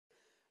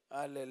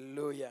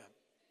Hallelujah.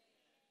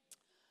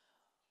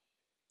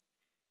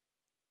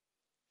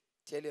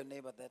 Tell your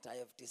neighbor that I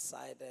have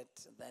decided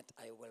that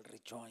I will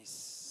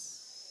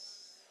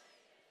rejoice.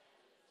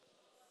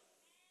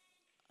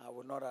 I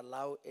will not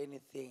allow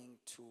anything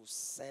to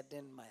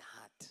sadden my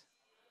heart.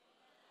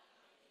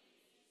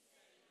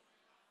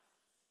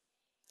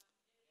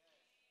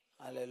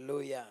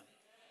 Hallelujah.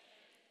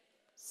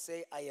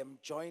 Say, I am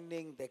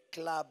joining the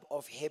club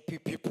of happy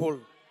people.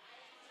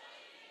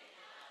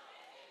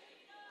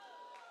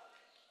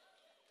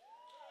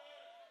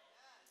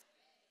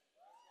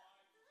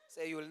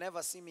 Say, you will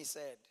never see me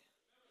sad.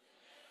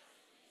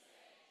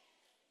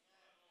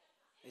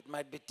 It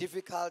might be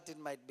difficult, it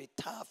might be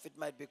tough, it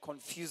might be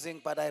confusing,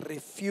 but I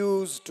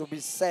refuse to be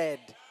sad.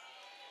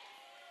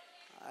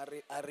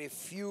 I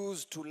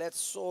refuse to let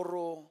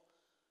sorrow,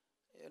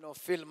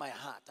 fill my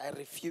heart. I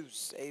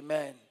refuse.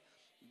 Amen.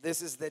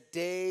 This is the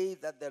day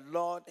that the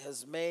Lord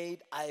has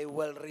made. I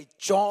will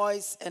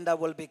rejoice and I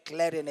will be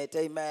glad in it.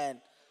 Amen.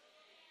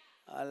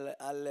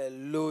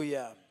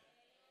 Hallelujah.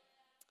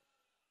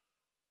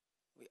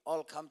 We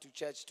all come to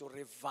church to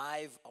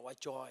revive our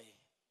joy.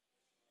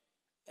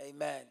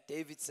 Amen.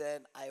 David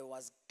said, I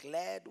was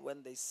glad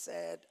when they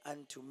said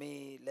unto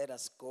me, let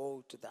us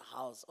go to the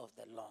house of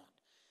the Lord.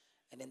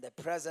 And in the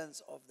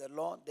presence of the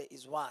Lord, there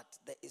is what?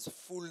 There is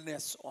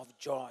fullness of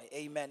joy.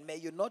 Amen. May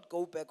you not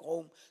go back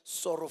home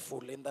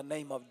sorrowful in the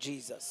name of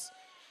Jesus.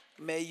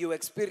 May you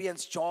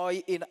experience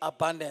joy in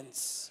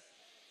abundance.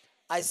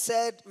 I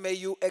said, may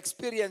you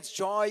experience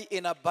joy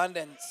in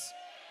abundance.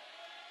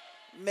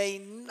 May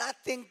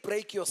nothing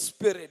break your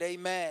spirit.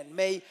 Amen.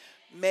 May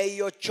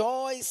your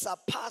joy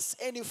surpass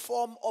any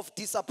form of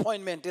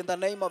disappointment in the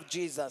name of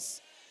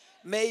Jesus.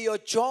 May your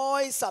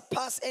joy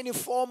surpass any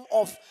form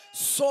of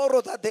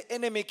sorrow that the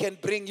enemy can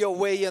bring your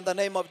way in the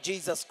name of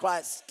Jesus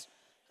Christ.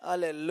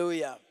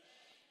 Hallelujah.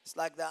 It's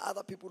like there are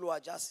other people who are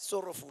just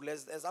sorrowful.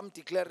 As I'm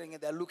declaring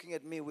it, they're looking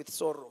at me with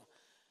sorrow.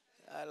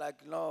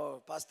 Like,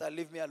 no, Pastor,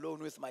 leave me alone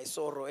with my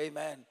sorrow.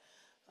 Amen.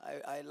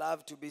 I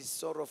love to be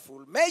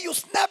sorrowful. May you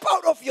snap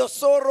out of your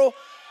sorrow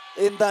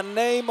in the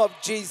name of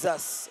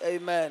Jesus.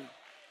 Amen.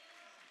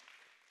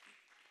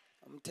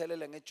 I'm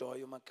telling you joy,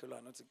 you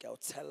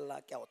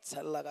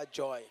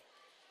joy.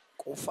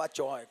 Go for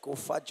joy, go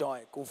for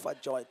joy, go for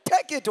joy.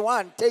 Take it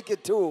 1, take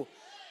it 2,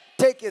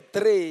 take it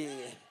 3,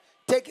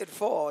 take it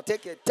 4,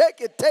 take it.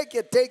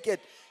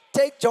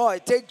 Take joy,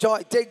 take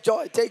joy, take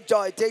joy, take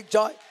joy, take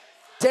joy.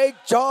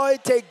 Take joy,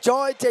 take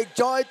joy, take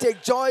joy,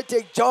 take joy,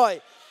 take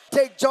joy.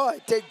 Take joy,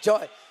 take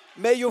joy.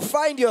 May you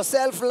find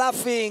yourself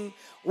laughing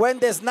when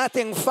there's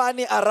nothing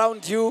funny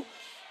around you.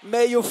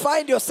 May you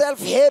find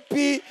yourself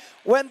happy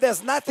when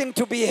there's nothing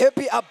to be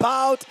happy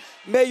about.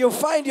 May you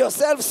find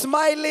yourself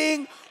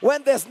smiling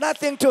when there's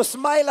nothing to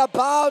smile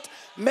about.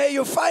 May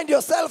you find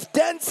yourself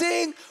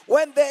dancing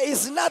when there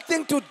is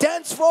nothing to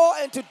dance for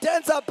and to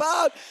dance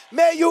about.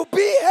 May you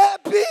be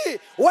happy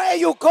where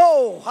you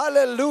go.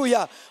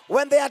 Hallelujah.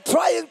 When they are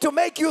trying to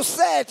make you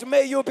sad,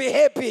 may you be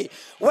happy.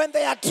 When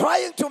they are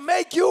trying to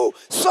make you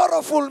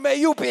sorrowful, may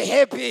you be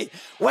happy.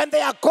 When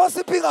they are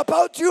gossiping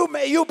about you,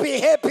 may you be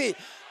happy.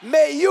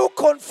 May you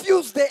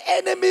confuse the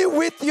enemy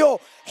with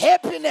your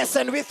happiness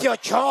and with your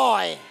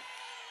joy.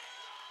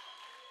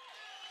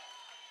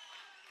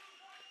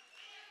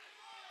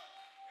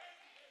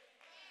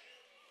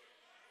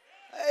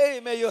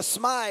 Hey, may you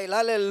smile.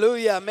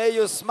 Hallelujah. May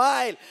you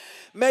smile.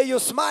 May you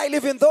smile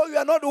even though you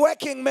are not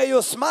working. May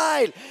you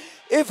smile.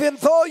 Even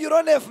though you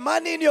don't have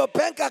money in your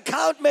bank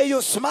account, may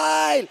you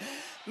smile.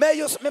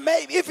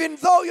 Even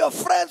though your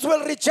friends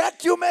will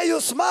reject you, may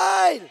you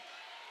smile.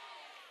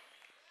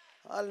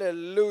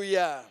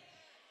 Hallelujah.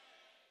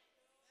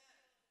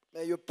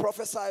 May you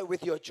prophesy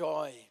with your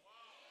joy.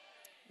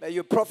 May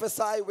you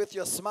prophesy with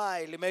your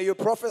smile. May you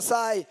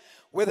prophesy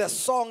with a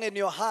song in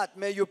your heart.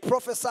 May you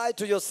prophesy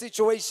to your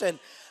situation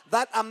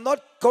that I'm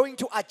not going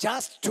to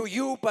adjust to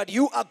you, but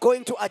you are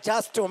going to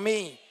adjust to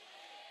me.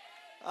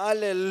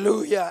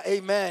 Hallelujah.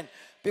 Amen.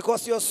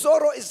 Because your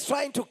sorrow is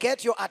trying to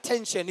get your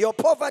attention. Your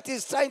poverty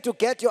is trying to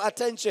get your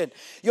attention.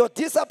 Your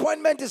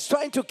disappointment is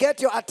trying to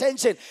get your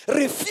attention.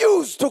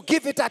 Refuse to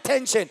give it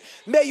attention.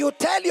 May you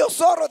tell your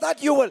sorrow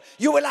that you will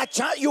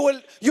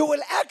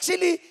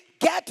actually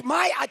get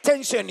my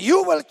attention.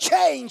 You will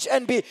change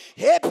and be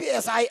happy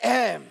as I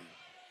am.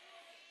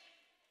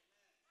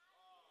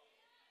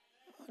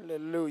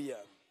 Hallelujah.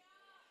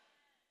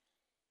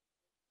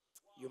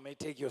 You may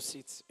take your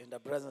seats in the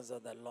presence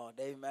of the Lord.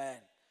 Amen.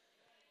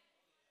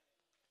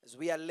 As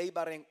we are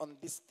laboring on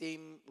this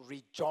theme,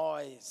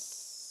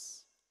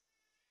 rejoice.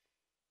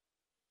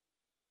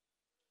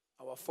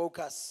 Our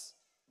focus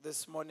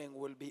this morning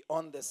will be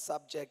on the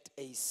subject,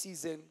 a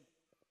season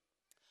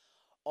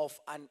of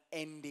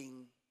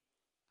unending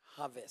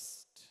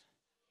harvest.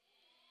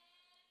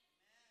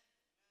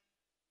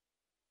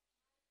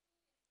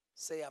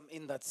 Say, I'm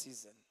in that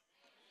season.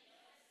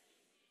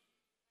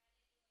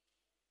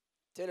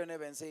 Tell your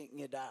neighbor and say,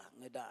 ngida,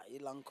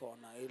 ilang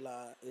kona.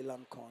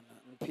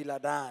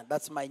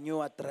 That's my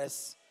new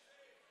address.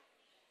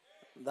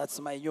 That's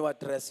my new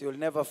address. You'll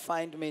never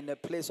find me in a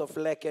place of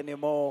lack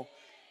anymore.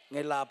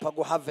 Ngilapha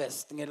ku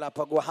harvest,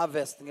 ngilapha ku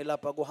harvest,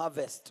 ngilapha ku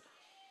harvest.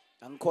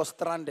 Angikho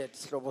stranded,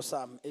 sihlobo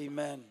sami.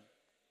 Amen.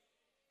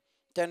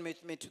 Turn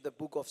with me to the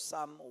book of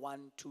Psalm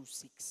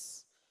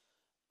 126.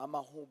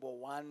 Amahubo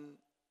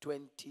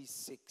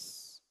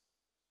 126.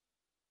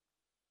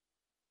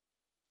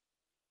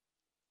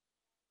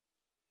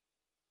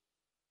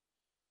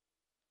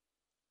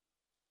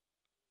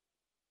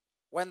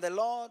 When the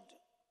Lord,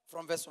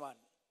 from verse 1,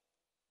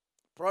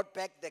 brought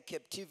back the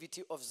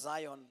captivity of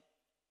Zion,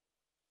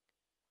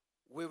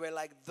 we were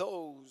like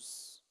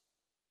those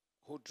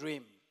who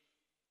dream.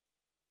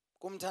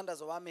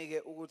 Kumthandazo wami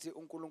ke ukuthi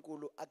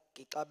uNkulunkulu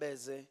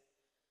agixabeze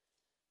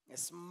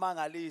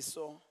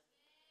ngesimangaliso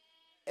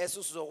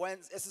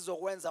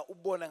esizokwenza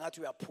ubone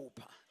ngathi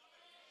uyaphupha.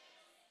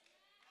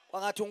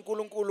 Kwangathi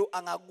uNkulunkulu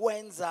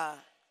angakwenza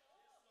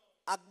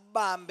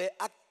akubambe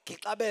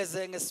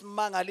agixabeze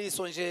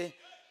ngesimangaliso nje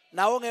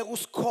nawe ngeke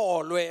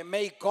usikholwe.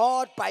 May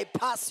God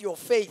bypass your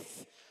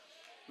faith.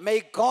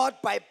 May God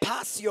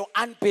bypass your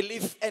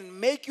unbelief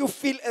and make you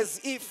feel as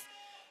if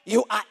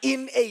you are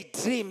in a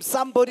dream.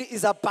 Somebody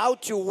is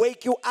about to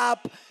wake you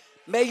up.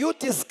 May you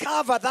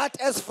discover that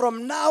as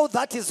from now,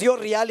 that is your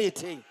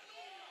reality.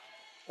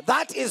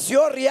 That is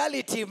your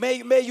reality.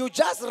 May you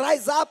just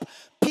rise up,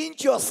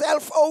 pinch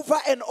yourself over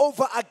and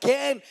over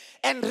again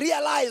and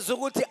realize,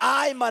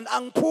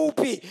 I'm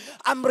poopy,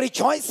 I'm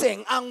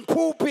rejoicing, I'm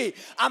poopy,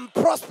 I'm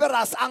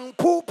prosperous, I'm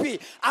poopy,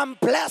 I'm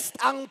blessed,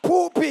 I'm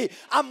poopy,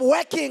 I'm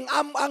working,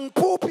 I'm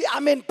poopy,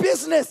 I'm in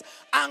business,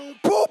 I'm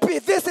poopy.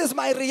 This is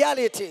my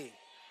reality.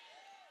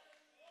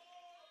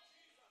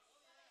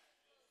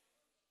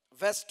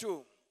 Verse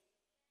 2.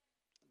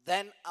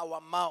 Then our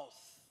mouth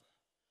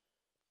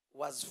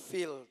was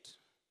filled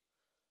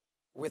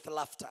with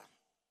laughter,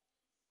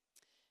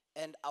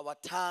 and our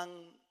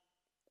tongue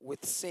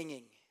with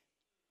singing.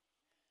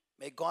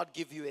 May God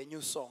give you a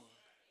new song.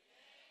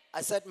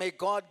 I said, may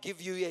God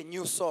give you a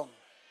new song.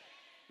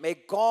 May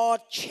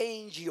God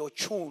change your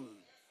tune.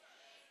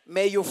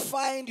 May you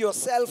find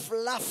yourself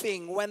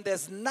laughing when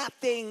there's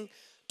nothing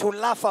to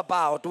laugh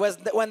about,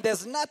 when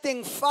there's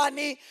nothing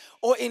funny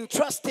or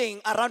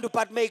interesting around you.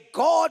 But may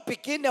God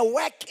begin a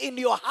work in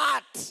your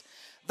heart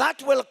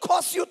that will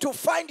cause you to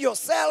find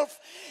yourself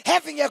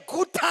having a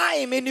good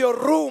time in your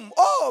room.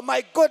 Oh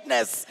my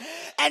goodness.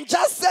 And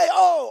just say,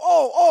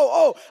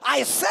 oh,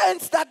 I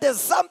sense that there's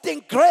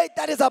something great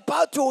that is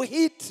about to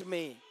hit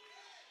me.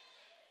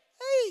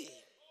 Hey.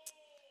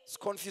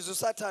 Sikonfuse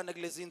usathane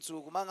kulezi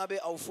insuku. Mangabe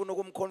awufuna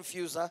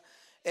ukumconfuse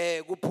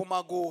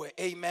kuphuma kuwe.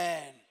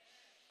 Amen.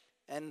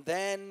 And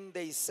then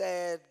they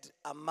said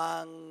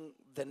among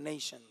the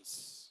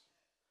nations,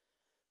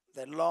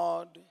 the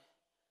Lord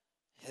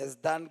has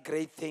done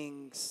great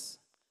things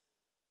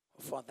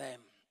for them.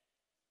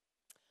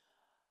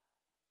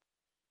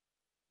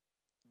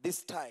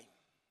 This time,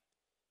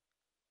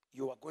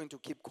 you are going to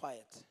keep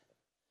quiet,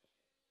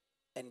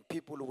 and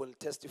people will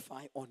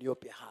testify on your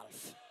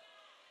behalf.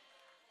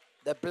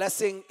 The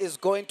blessing is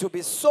going to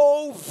be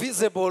so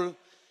visible,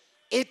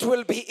 it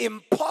will be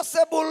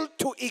impossible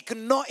to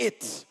ignore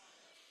it.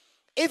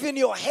 Even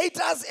your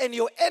haters and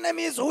your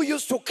enemies who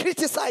used to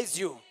criticize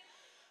you,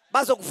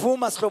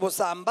 bazokuvuma sihlobo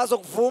sami,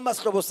 bazokuvuma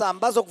sihlobo sami,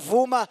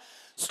 bazokuvuma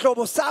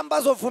sihlobo sami,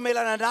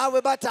 bazovumelana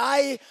nawe bathi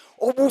hayi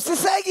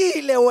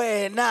ubusisekile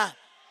wena.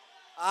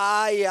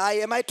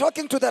 Am I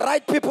talking to the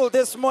right people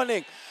this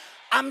morning?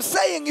 I'm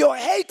saying your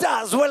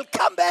haters will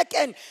come back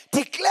and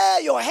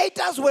declare, your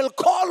haters will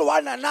call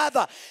one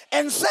another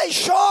and say,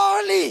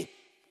 surely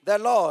the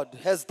Lord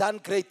has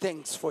done great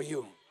things for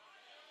you.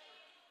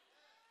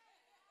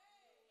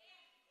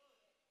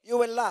 You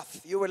will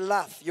laugh, you will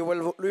laugh, you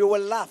will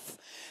laugh,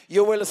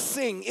 you will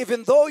sing,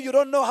 even though you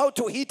don't know how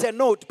to hit a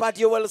note, but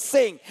you will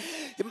sing.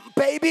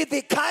 Baby,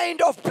 the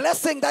kind of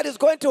blessing that is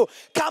going to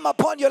come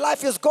upon your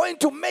life is going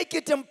to make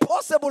it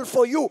impossible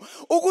for you.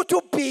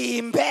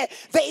 There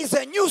is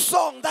a new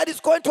song that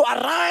is going to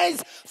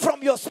arise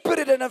from your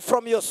spirit and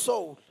from your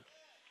soul.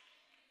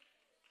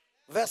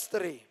 Verse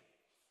 3.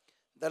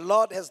 The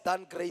Lord has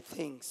done great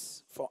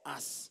things for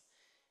us,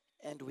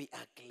 and we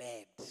are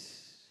glad.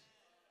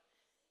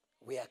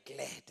 We are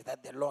glad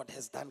that the Lord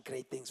has done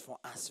great things for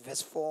us.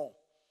 Verse 4.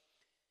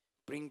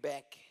 Bring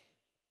back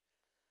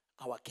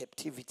our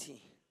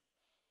captivity,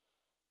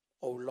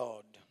 O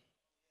Lord,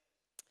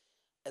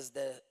 as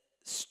the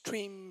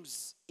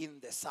streams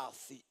in the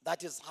south.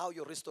 That is how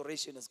your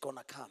restoration is going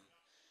to come.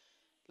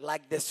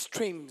 Like the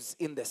streams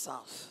in the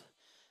south.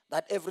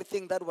 That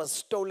everything that was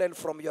stolen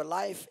from your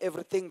life,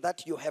 everything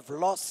that you have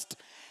lost,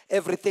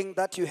 everything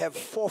that you have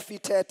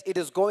forfeited, it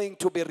is going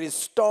to be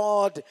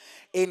restored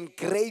in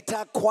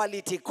greater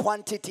quality,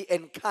 quantity,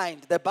 and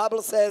kind. The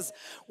Bible says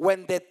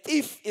when the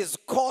thief is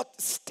caught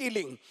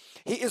stealing,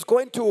 he is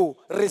going to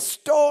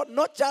restore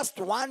not just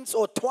once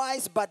or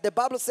twice, but the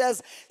Bible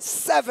says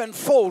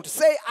sevenfold.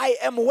 Say, I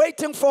am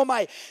waiting for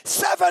my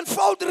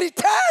sevenfold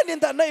return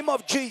in the name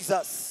of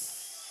Jesus.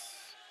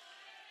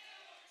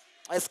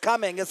 It's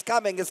coming, it's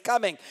coming, it's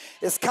coming,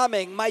 it's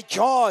coming. My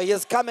joy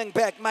is coming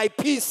back. My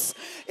peace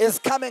is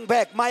coming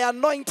back. My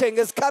anointing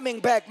is coming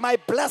back. My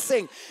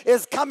blessing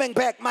is coming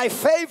back. My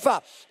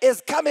favor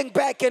is coming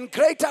back in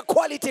greater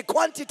quality,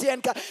 quantity,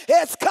 and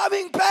it's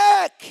coming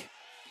back.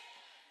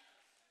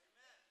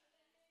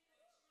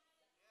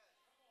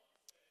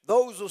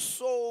 Those who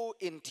sow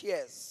in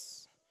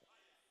tears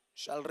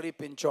shall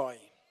reap in joy.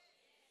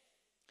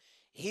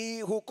 He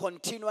who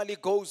continually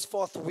goes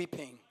forth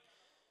weeping,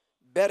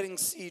 bearing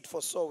seed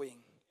for sowing,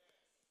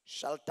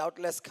 shall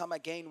doubtless come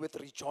again with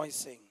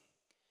rejoicing,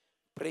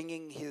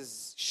 bringing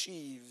his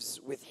sheaves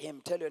with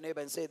him. Tell your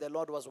neighbor and say, the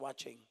Lord was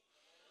watching.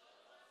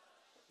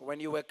 When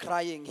you were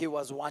crying, he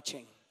was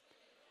watching.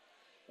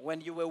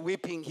 When you were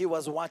weeping, he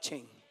was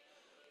watching.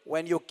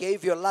 When you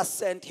gave your last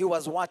cent, he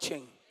was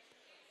watching.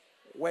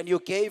 When you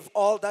gave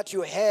all that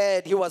you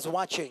had, he was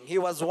watching. He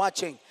was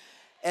watching.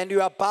 And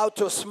you are about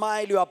to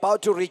smile, you are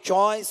about to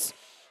rejoice,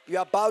 you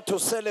are about to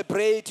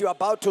celebrate, you are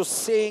about to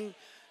sing.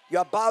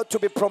 You're about to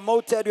be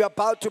promoted. You're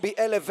about to be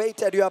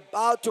elevated. You're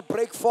about to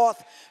break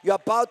forth. You're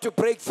about to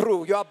break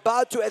through. You're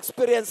about to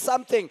experience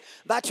something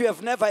that you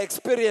have never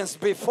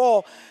experienced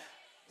before.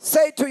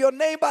 Say to your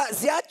neighbor,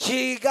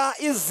 ziyajika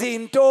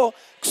izinto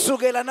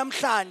kusukela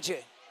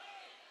namhlanje.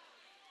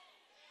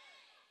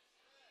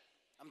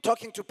 I'm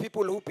talking to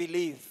people who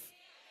believe.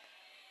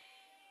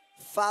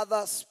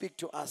 Father, speak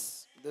to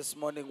us this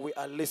morning. We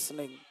are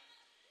listening.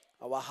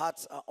 Our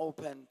hearts are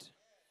opened.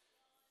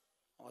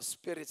 Our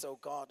spirits, oh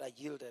God, are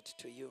yielded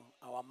to you.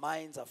 Our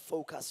minds are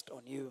focused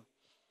on you.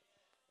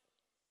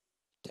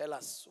 Tell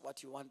us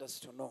what you want us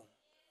to know.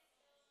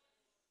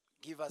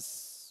 Give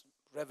us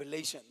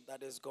revelation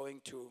that is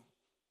going to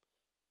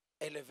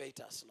elevate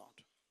us, Lord.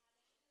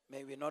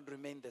 May we not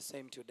remain the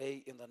same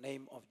today in the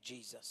name of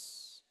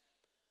Jesus.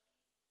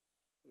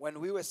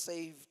 When we were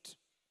saved,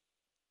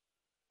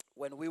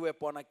 when we were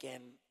born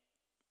again,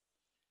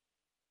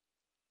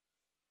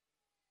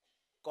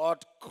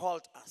 God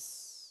called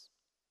us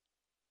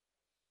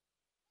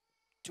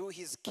to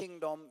his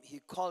kingdom. He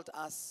called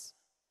us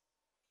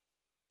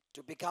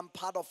to become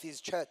part of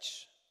his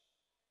church.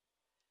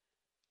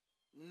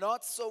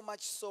 Not so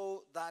much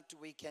so that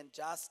we can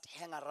just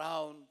hang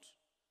around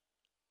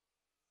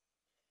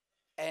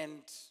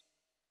and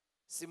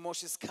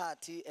simosha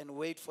isikhathi and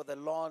wait for the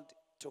Lord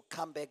to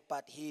come back,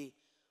 but he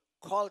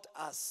called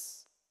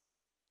us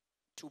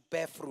to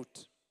bear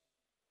fruit.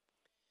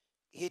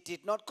 He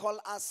did not call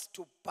us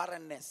to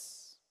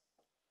barrenness.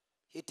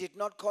 He did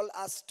not call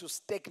us to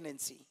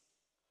stagnancy.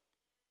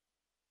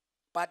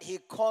 But he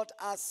called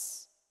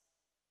us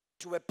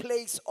to a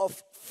place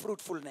of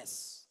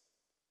fruitfulness.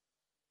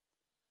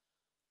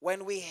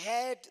 When we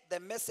heard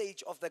the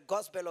message of the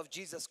gospel of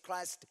Jesus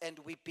Christ and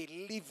we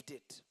believed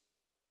it,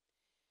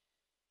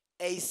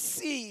 a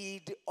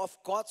seed of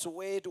God's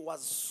word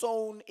was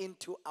sown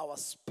into our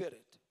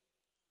spirit.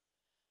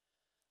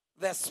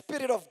 The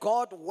Spirit of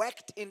God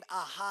worked in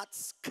our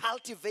hearts,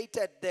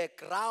 cultivated the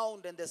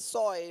ground and the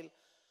soil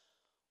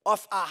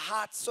of our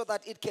hearts so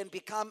that it can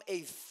become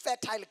a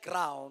fertile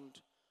ground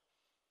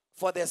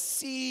for the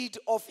seed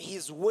of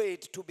his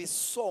word to be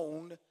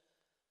sown,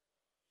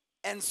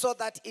 and so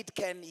that it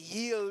can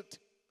yield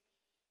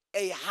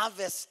a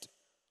harvest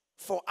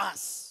for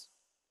us.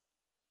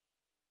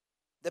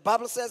 The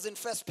Bible says in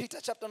 1 Peter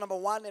chapter number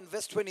 1 and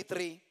verse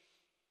 23,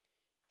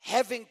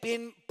 having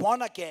been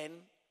born again,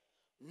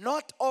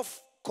 not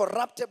of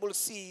corruptible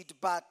seed,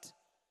 but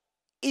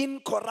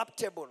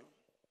incorruptible,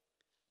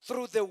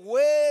 through the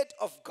word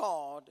of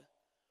God,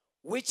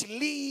 which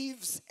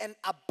lives and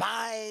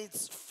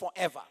abides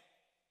forever.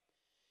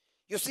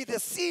 You see, the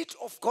seed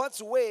of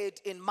God's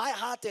word in my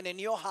heart and in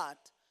your heart,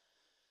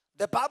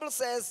 the Bible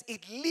says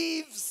it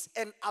lives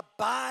and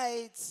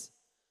abides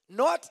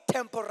not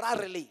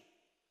temporarily,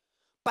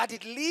 but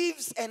it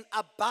lives and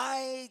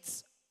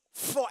abides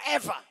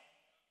forever.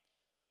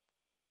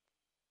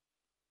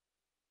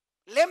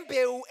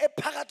 Lembewu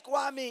ephakathi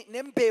kwami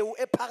nembewu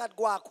ephakathi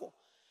kwakho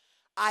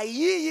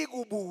ayiyi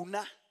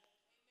kubuna,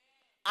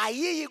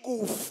 ayiyi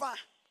kufa,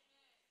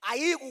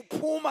 ayiyi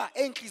kuphuma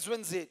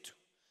enhlizweni zethu,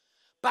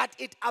 but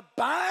it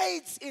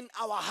abides in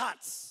our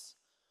hearts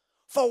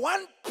for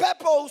one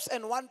purpose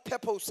and one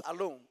purpose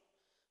alone,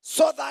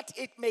 so that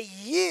it may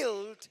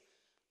yield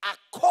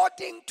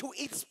according to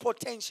its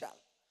potential.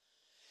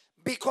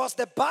 Because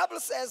the Bible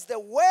says the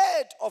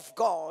word of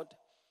God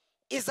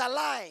is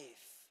alive.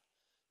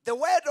 The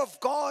word of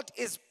God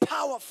is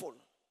powerful.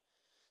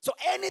 So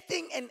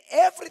anything and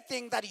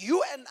everything that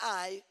you and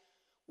I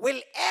will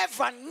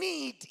ever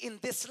need in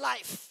this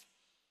life,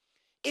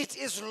 it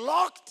is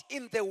locked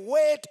in the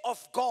word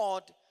of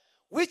God,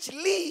 which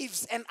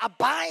lives and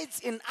abides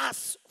in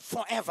us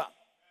forever.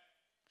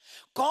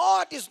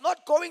 God is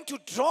not going to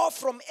draw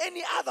from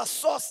any other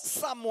source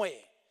somewhere,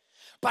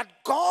 but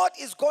God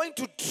is going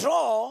to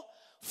draw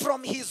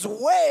from his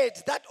word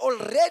that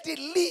already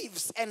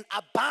lives and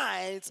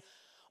abides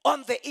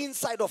on the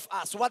inside of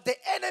us. What the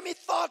enemy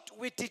thought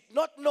we did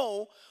not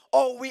know,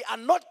 or we are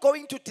not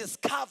going to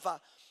discover,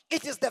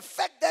 It is the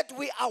fact that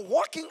we are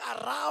walking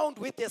around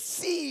with a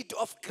seed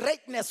of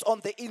greatness on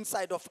the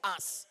inside of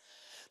us.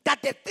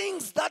 That the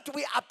things that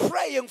we are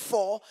praying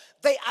for,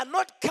 they are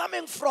not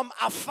coming from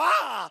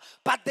afar,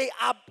 but they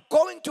are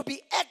going to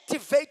be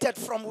activated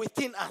from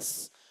within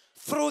us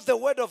through the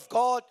word of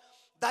God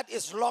that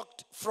is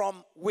locked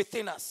from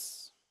within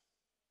us.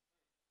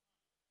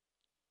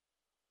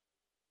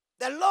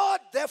 The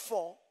Lord,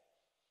 therefore,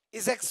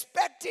 is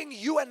expecting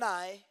you and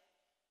I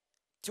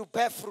to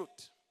bear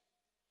fruit.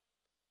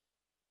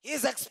 He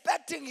is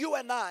expecting you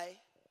and I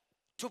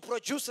to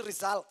produce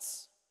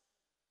results.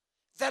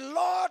 The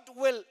Lord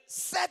will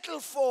settle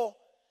for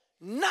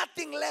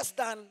nothing less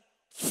than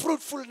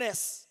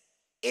fruitfulness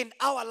in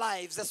our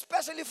lives,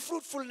 especially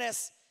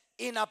fruitfulness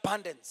in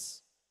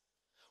abundance.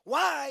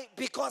 Why?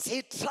 Because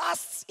He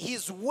trusts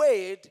His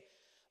word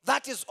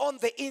that is on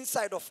the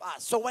inside of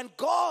us. So when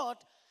God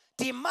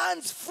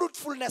demands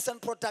fruitfulness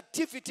and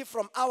productivity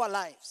from our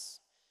lives,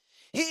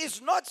 He is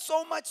not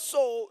so much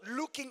so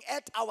looking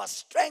at our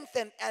strength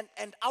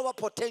and our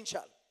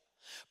potential,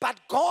 but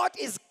God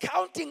is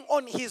counting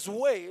on His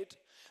word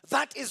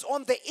that is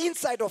on the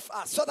inside of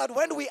us, so that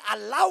when we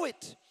allow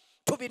it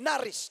to be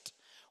nourished,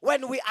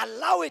 when we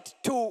allow it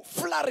to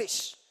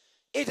flourish,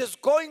 it is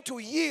going to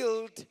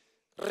yield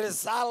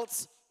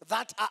results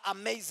that are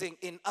amazing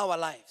in our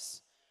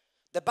lives.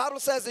 The Bible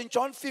says in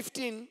John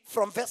 15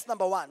 from verse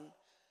number 1,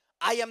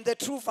 I am the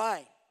true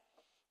vine,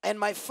 and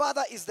my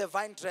Father is the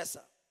vine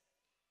dresser.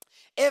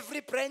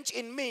 Every branch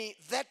in me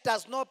that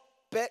does not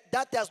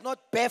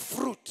bear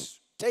fruit,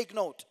 take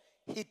note,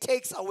 He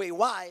takes away.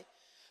 Why?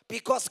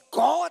 Because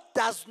God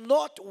does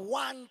not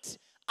want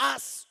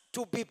us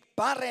to be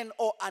barren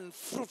or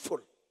unfruitful.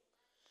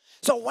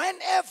 So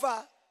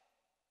whenever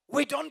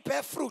we don't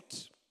bear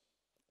fruit,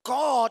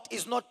 God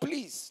is not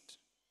pleased.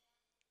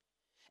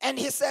 And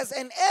He says,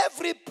 and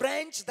every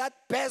branch that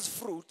bears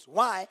fruit,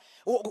 why?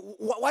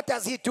 What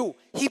does He do?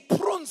 He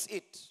prunes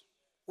it.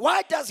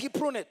 Why does He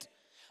prune it?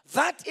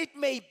 That it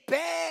may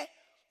bear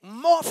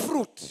more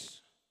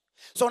fruit.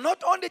 So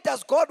not only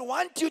does God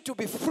want you to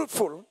be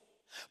fruitful,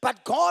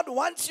 but God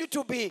wants you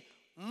to be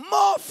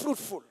more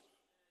fruitful.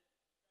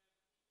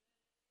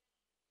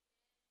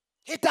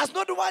 He does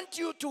not want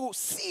you to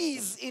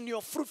cease in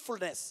your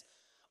fruitfulness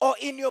or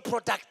in your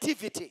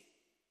productivity.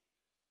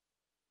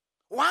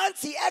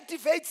 Once He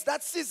activates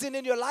that season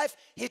in your life,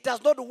 He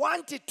does not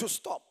want it to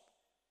stop.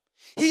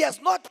 He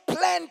has not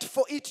planned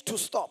for it to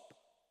stop.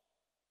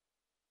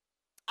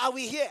 Are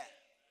we here?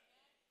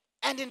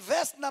 And in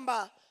verse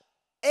number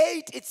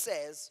 8 it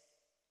says,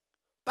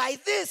 by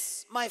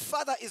this my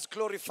Father is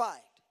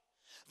glorified,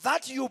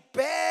 that you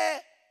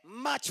bear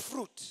much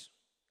fruit.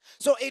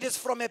 So it is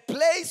from a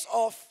place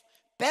of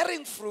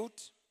bearing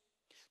fruit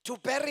to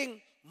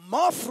bearing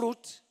more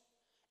fruit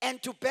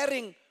and to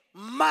bearing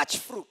much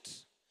fruit.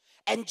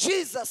 And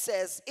Jesus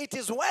says it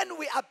is when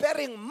we are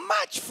bearing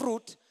much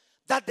fruit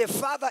that the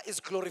Father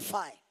is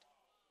glorified.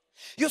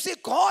 You see,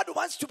 God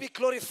wants to be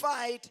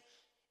glorified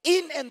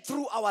in and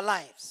through our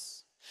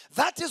lives.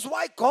 That is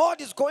why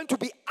God is going to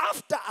be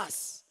after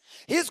us.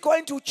 He's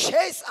going to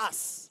chase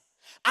us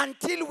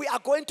until we are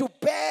going to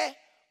bear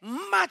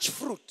much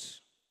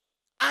fruit.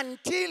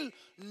 Until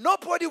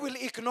nobody will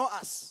ignore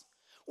us.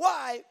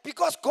 Why?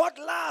 Because God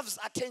loves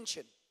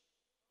attention.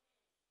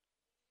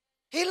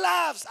 He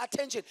loves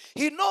attention.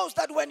 He knows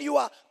that when you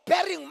are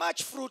bearing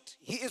much fruit,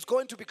 He is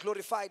going to be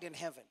glorified in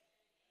heaven.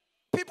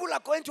 People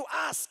are going to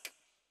ask,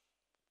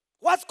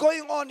 what's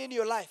going on in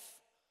your life?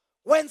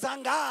 When's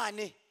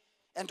angani?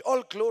 And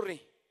all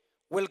glory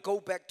will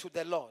go back to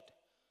the Lord,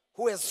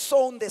 who has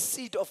sown the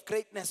seed of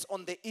greatness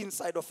on the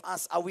inside of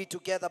us. Are we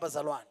together,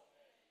 Bazalwan?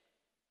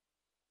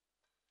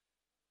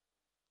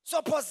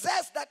 So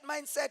possess that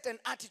mindset and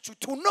attitude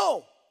to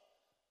know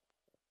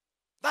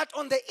that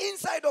on the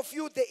inside of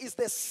you there is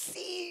the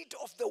seed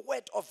of the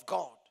word of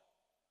God.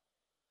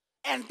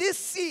 And this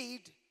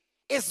seed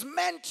is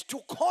meant to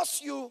cause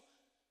you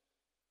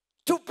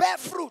to bear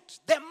fruit.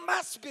 There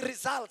must be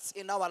results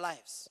in our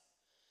lives.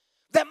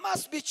 There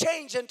must be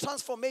change and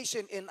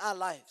transformation in our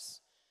lives.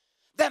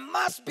 There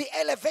must be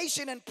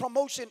elevation and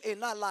promotion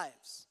in our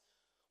lives.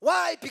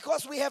 Why?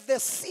 Because we have the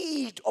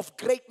seed of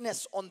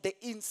greatness on the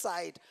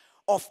inside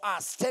of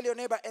us. Tell your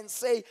neighbor and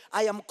say,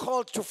 I am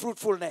called to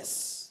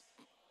fruitfulness.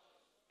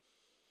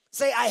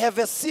 Say, I have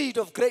a seed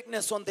of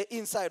greatness on the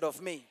inside of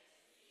me.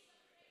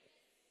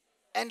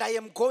 And I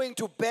am going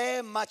to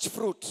bear much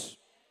fruit.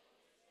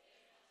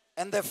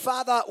 And the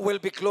Father will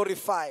be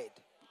glorified.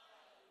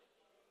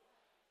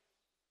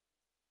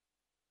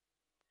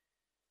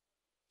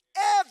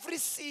 Every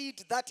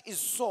seed that is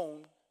sown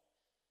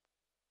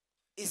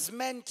is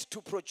meant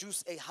to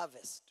produce a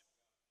harvest.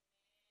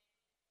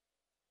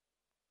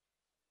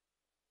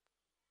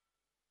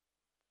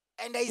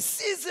 And a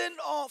season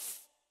of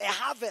a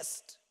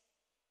harvest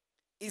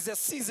is a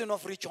season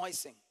of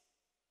rejoicing.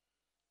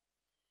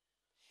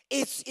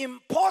 It's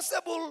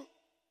impossible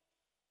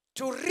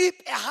to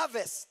reap a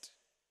harvest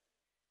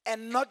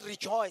and not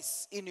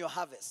rejoice in your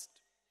harvest.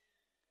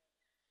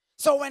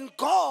 So when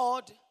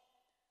God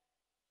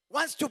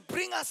wants to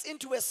bring us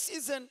into a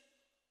season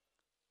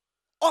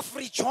of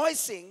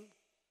rejoicing,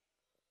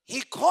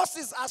 he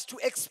causes us to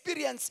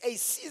experience a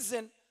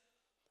season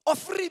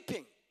of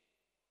reaping.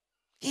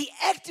 He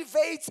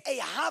activates a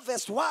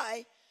harvest.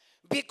 Why?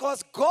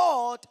 Because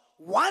God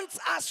wants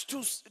us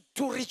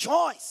to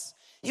rejoice.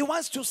 He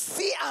wants to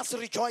see us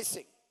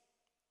rejoicing.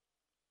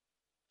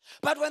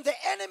 But when the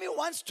enemy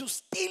wants to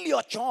steal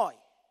your joy,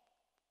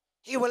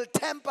 he will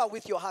tamper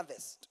with your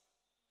harvest.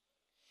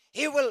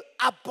 He will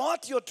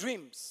abort your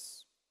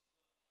dreams.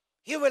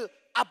 He will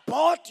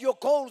abort your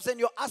goals and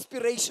your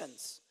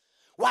aspirations.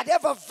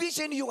 Whatever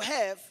vision you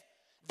have,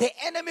 the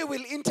enemy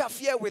will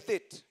interfere with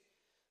it.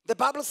 The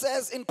Bible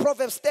says in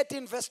Proverbs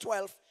 13 verse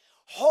 12,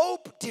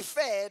 hope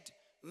deferred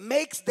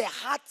makes the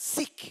heart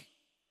sick.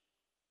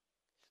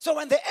 So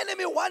when the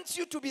enemy wants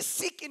you to be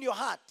sick in your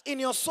heart, in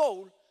your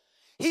soul,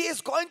 he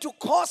is going to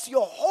cause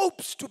your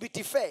hopes to be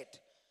deferred.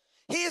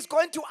 He is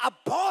going to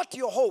abort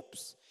your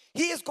hopes.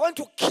 He is going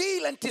to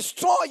kill and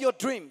destroy your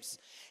dreams.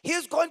 He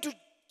is going to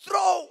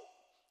throw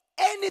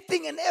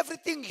anything and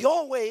everything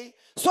your way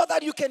so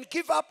that you can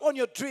give up on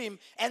your dream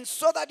and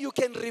so that you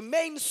can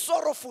remain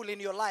sorrowful in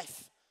your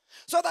life.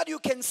 So that you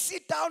can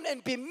sit down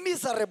and be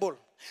miserable.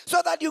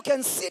 So that you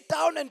can sit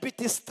down and be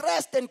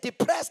distressed and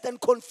depressed and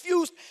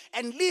confused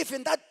and live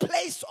in that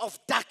place of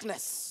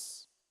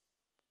darkness.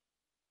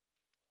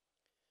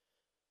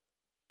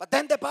 But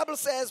then the Bible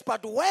says,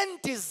 but when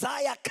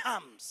desire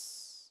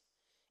comes,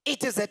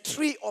 it is a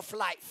tree of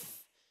life.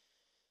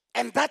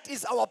 And that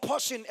is our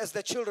portion as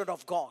the children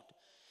of God.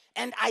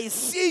 And I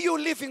see you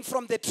living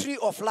from the tree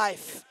of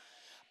life.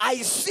 I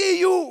see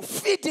you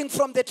feeding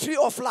from the tree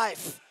of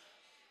life.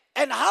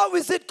 And how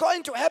is it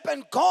going to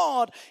happen?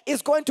 God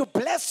is going to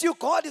bless you.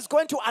 God is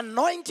going to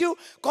anoint you.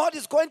 God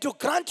is going to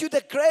grant you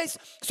the grace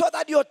so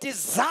that your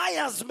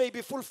desires may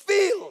be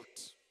fulfilled.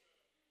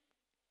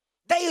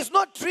 There is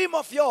no dream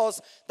of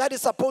yours that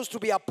is supposed to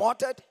be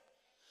aborted.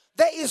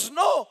 There is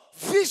no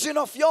vision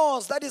of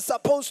yours that is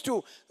supposed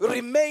to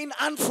remain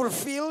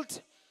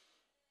unfulfilled.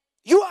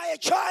 You are a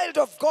child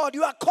of God.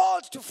 You are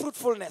called to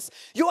fruitfulness.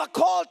 You are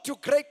called to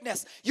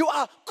greatness. You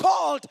are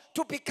called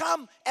to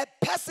become a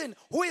person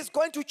who is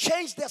going to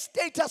change the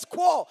status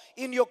quo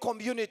in your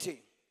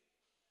community.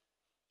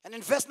 And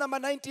in verse number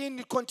 19,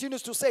 it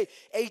continues to say,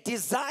 a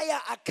desire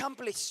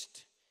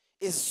accomplished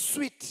is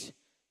sweet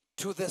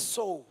to the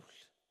soul.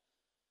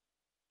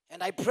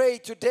 And I pray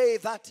today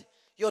that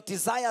your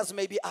desires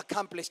may be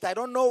accomplished. I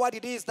don't know what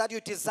it is that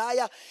you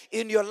desire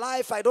in your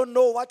life. I don't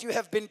know what you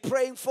have been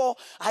praying for.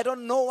 I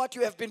don't know what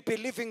you have been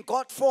believing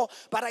God for.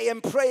 But I am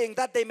praying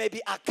that they may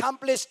be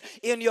accomplished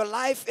in your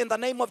life in the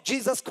name of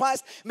Jesus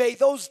Christ. May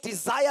those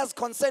desires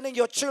concerning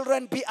your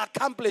children be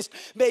accomplished.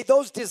 May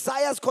those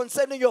desires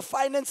concerning your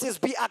finances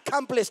be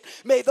accomplished.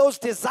 May those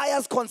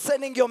desires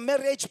concerning your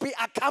marriage be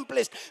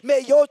accomplished.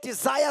 May your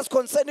desires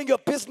concerning your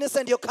business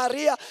and your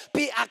career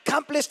be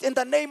accomplished in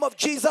the name of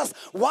Jesus.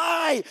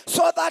 Why?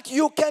 So that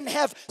you can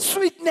have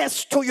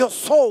sweetness to your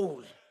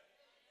soul.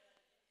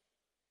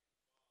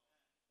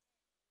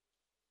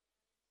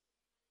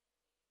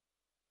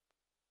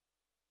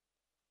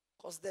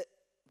 Because the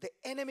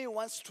enemy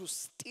wants to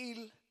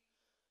steal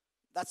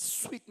that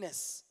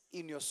sweetness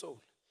in your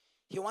soul.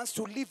 He wants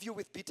to leave you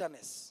with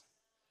bitterness.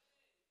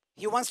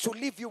 He wants to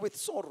leave you with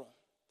sorrow.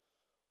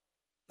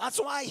 That's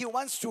why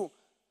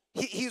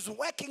he's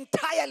working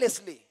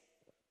tirelessly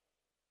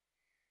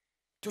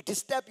to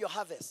disturb your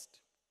harvest.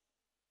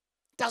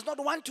 Does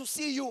not want to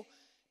see you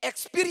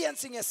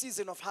experiencing a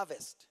season of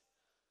harvest.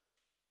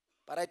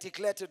 But I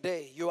declare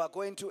today, you are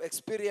going to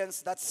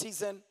experience that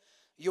season.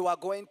 You are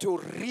going to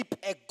reap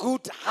a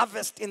good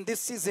harvest in this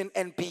season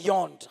and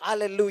beyond.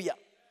 Hallelujah.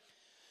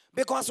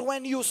 Because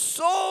when you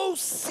sow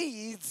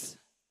seeds,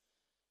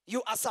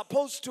 you are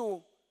supposed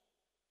to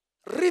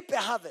reap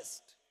a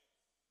harvest.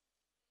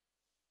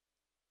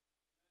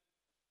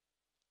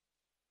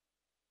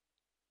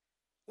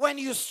 When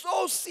you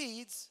sow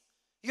seeds,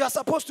 you are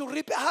supposed to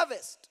reap a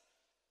harvest.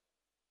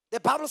 The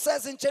Bible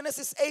says in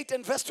Genesis 8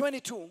 and verse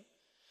 22,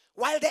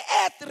 while the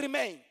earth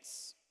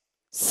remains,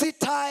 seed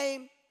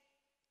time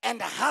and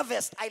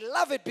harvest. I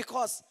love it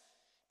because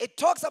it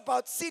talks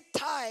about seed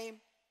time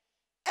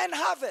and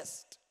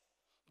harvest.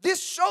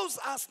 This shows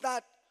us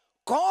that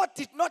God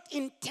did not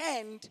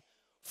intend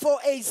for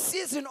a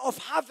season of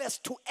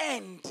harvest to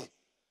end.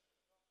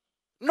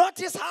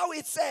 Notice how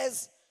it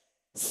says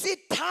seed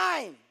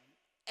time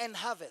and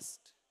harvest.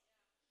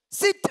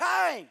 Seed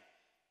time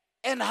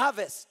and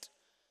harvest.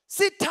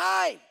 Seed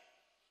time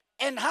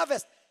and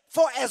harvest.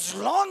 For as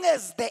long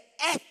as the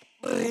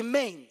earth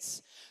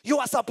remains, you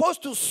are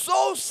supposed to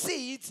sow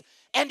seeds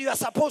and you are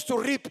supposed to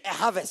reap a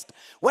harvest.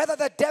 Whether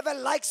the devil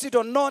likes it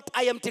or not,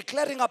 I am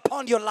declaring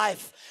upon your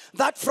life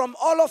that from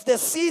all of the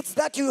seeds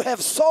that you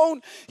have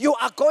sown, you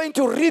are going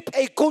to reap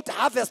a good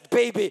harvest,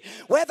 baby.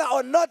 Whether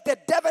or not the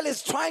devil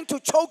is trying to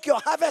choke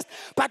your harvest,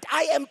 but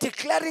I am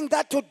declaring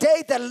that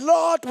today the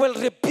Lord will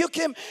rebuke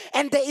him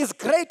and there is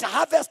great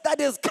harvest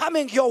that is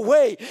coming your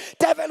way.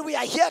 Devil, we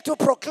are here to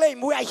proclaim,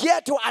 we are here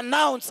to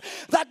announce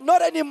that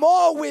not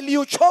anymore will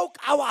you choke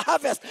our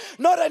harvest.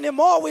 Not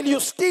anymore will you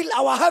steal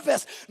our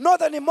harvest. Not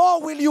not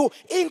anymore will you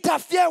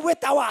interfere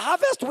with our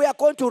harvest. We are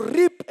going to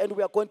reap, and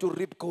we are going to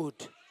reap good.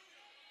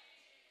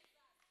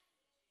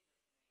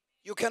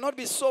 You cannot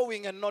be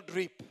sowing and not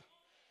reap.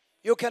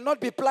 You cannot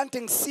be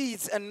planting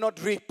seeds and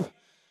not reap.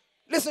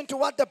 Listen to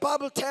what the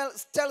Bible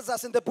tells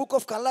us in the book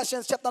of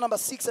Galatians chapter number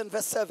 6 and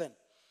verse 7. It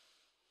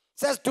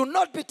says, do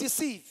not be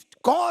deceived.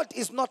 God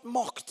is not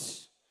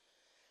mocked.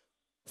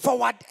 For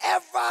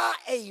whatever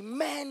a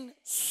man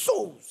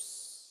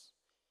sows,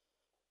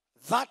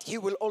 that he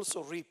will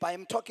also reap. I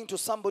am talking to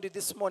somebody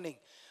this morning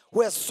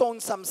who has sown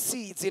some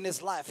seeds in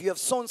his life. You have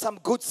sown some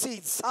good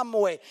seeds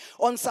somewhere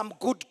on some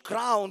good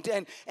ground,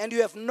 and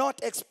you have not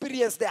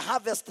experienced the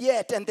harvest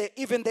yet. And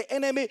even the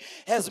enemy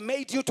has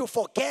made you to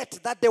forget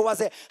that there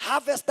was a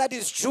harvest that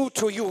is due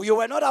to you. You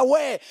were not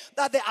aware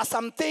that there are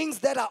some things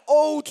that are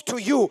owed to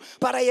you.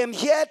 But I am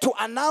here to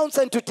announce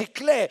and to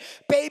declare,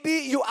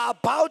 baby, you are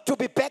about to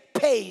be back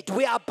paid.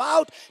 We are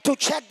about to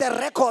check the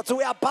records.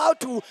 We are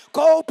about to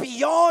go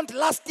beyond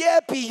last year,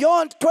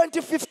 beyond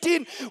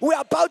 2015. We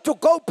are about to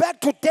go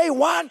back to day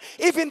one.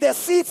 Even the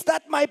seeds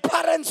that my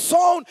parents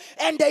sown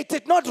and they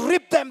did not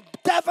reap them,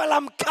 devil,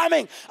 I'm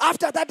coming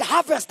after that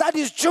harvest that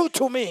is due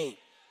to me.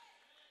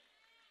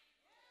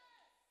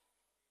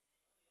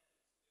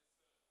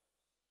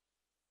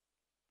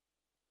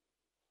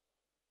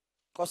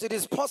 Because it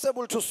is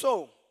possible to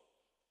sow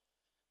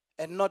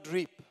and not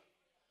reap.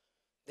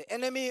 The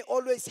enemy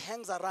always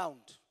hangs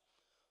around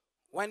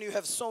when you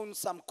have sown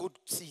some good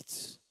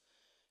seeds.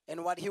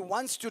 And what he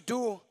wants to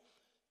do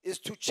is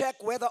to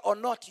check whether or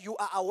not you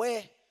are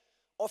aware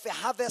of a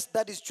harvest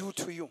that is due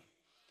to you.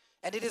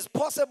 And it is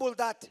possible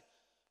that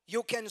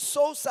you can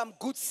sow some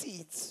good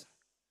seeds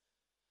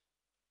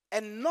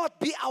and not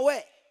be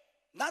aware.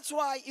 That's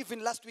why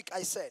even last week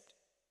I said,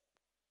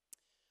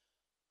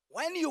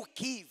 when you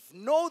give,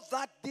 know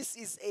that this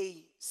is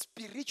a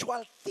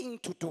spiritual thing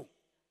to do.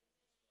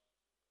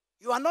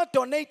 You are not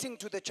donating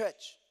to the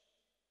church.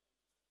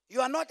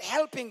 You are not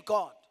helping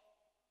God.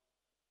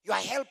 You are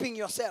helping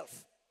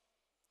yourself.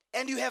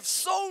 And you have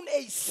sown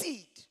a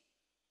seed.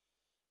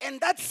 And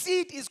that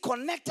seed is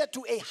connected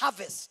to a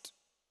harvest.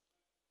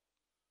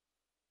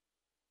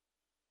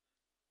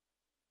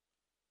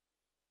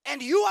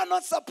 And you are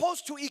not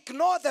supposed to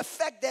ignore the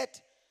fact that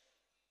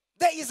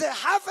there is a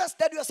harvest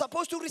that you are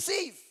supposed to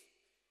receive.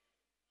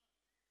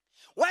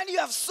 When you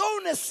have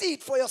sown a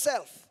seed for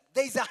yourself,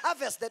 there is a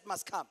harvest that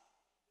must come.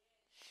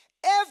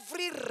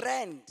 Every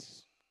rand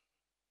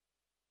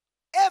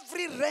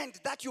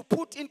that you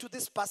put into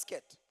this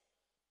basket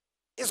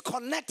is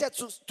connected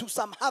to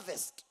some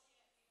harvest.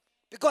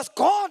 Because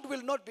God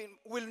will not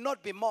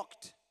be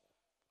mocked.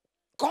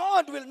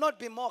 God will not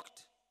be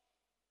mocked.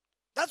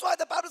 That's why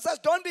the Bible says,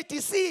 don't be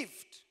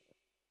deceived.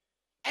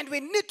 And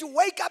we need to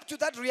wake up to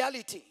that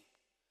reality.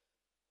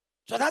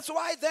 So that's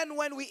why then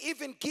when we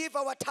even give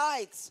our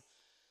tithes,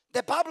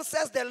 the Bible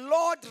says the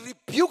Lord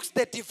rebukes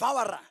the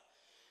devourer.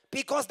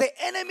 Because the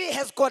enemy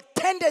has got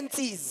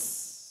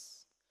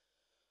tendencies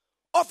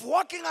of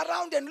walking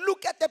around and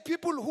look at the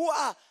people who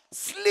are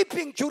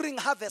sleeping during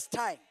harvest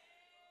time.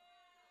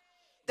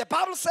 The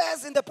Bible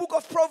says in the book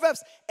of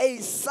Proverbs, a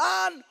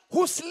son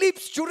who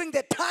sleeps during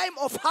the time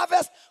of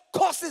harvest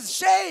causes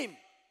shame.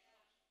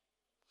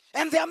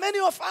 And there are many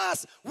of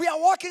us, we are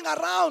walking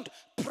around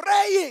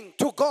praying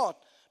to God,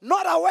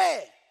 not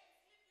aware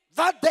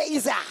that there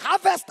is a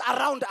harvest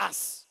around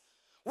us.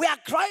 We are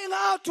crying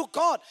out to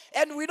God,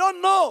 and we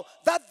don't know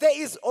that there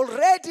is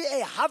already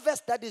a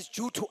harvest that is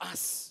due to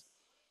us.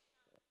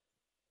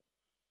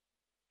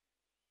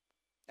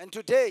 And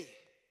today,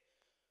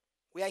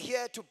 we are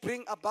here to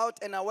bring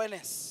about an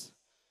awareness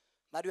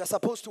that we are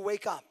supposed to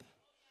wake up.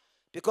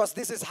 Because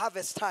this is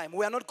harvest time.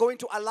 We are not going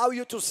to allow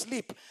you to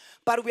sleep,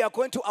 but we are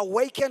going to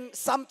awaken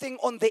something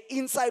on the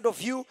inside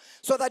of you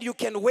so that you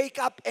can wake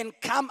up and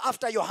come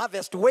after your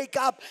harvest. Wake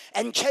up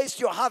and chase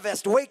your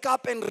harvest. Wake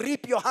up and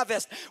reap your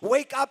harvest.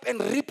 Wake up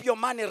and reap your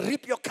money,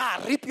 reap your car,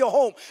 reap your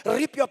home,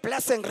 reap your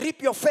blessing, reap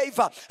your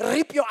favor,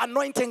 reap your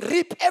anointing,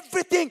 reap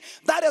everything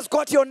that has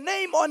got your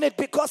name on it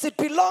because it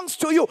belongs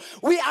to you.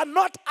 We are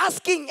not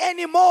asking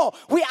anymore.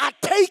 We are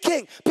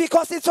taking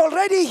because it's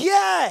already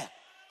here.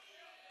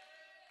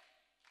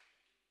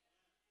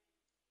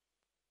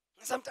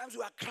 Sometimes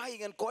we are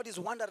crying and God is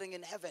wondering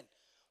in heaven,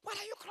 what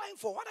are you crying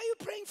for? What are you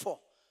praying for?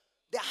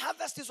 The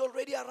harvest is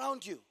already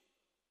around you.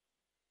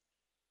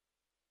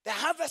 The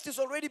harvest has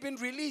already been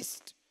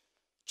released.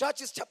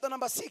 Judges chapter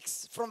number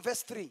 6 from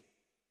verse 3.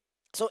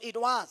 So it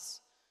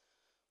was,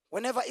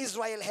 whenever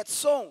Israel had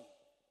sown,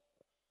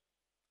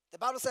 the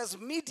Bible says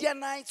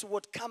Midianites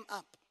would come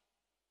up.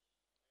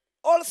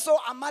 Also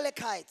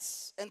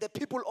Amalekites and the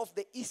people of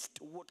the east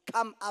would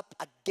come up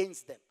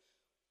against them.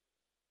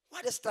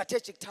 What a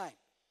strategic time.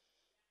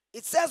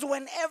 It says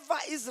whenever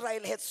Israel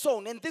had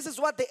sown, and this is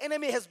what the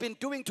enemy has been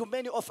doing to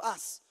many of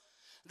us,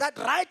 that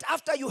right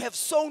after you have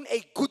sown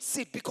a good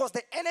seed, because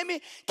the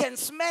enemy can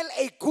smell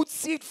a good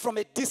seed from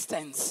a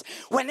distance.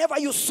 Whenever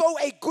you sow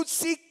a good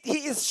seed,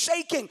 he is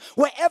shaking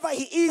wherever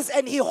he is,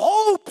 and he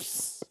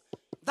hopes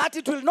that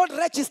it will not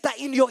register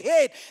in your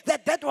head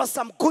that that was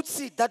some good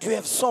seed that you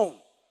have sown.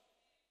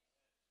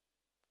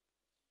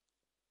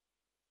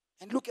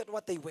 And look at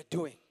what they were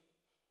doing.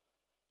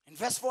 In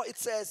verse 4 it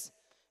says,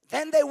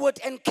 then they would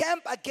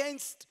encamp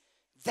against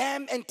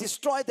them and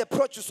destroy the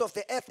produce of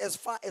the earth as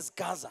far as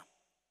Gaza,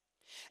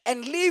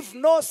 and leave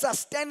no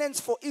sustenance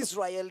for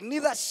Israel,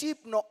 neither sheep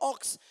nor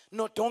ox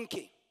nor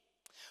donkey.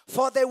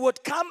 For they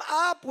would come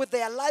up with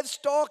their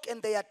livestock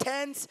and their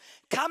tents,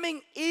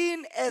 coming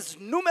in as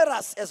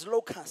numerous as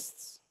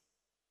locusts.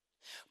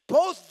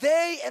 Both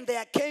they and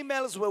their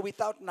camels were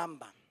without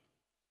number.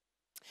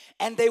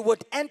 And they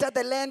would enter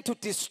the land to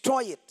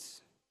destroy it.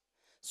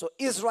 So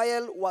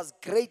Israel was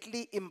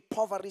greatly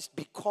impoverished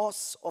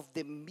because of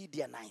the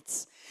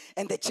Midianites.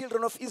 And the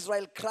children of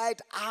Israel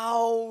cried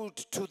out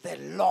to the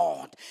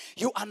Lord.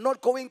 You are not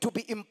going to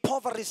be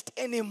impoverished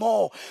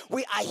anymore.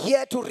 We are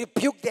here to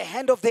rebuke the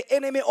hand of the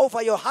enemy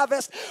over your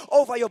harvest,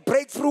 over your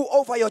breakthrough,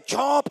 over your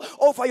job,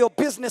 over your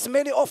business.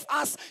 Many of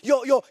us,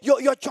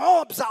 your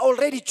jobs are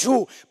already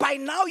due. By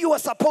now you are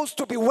supposed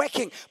to be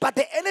working. But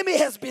the enemy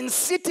has been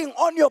sitting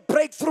on your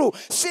breakthrough,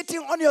 sitting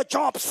on your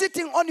job,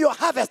 sitting on your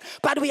harvest.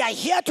 But we are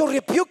here to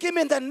rebuke him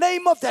in the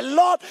name of the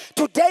Lord.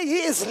 Today he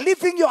is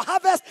leaving your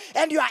harvest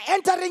and you are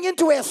entering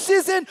into a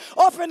season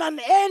of an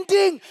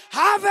unending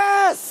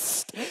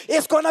harvest.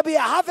 It's going to be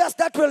a harvest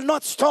that will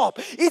not stop.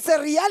 It's a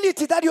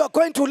reality that you are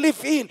going to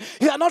live in.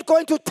 You are not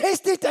going to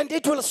taste it and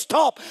it will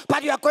stop,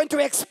 but you are going to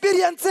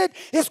experience it.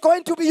 It's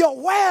going to be your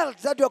world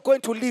that you are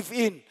going to live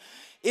in.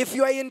 If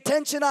you are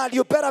intentional,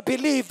 you better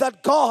believe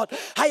that God,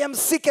 I am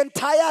sick and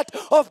tired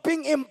of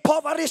being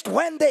impoverished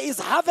when there is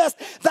harvest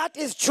that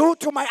is due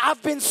to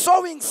I've been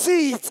sowing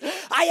seeds.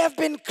 I have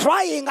been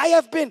crying. I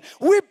have been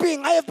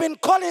weeping. I have been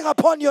calling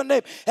upon your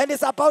name. And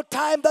it's about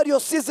time that your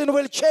season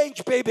will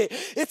change, baby.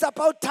 It's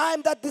about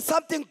time that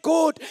something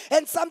good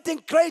and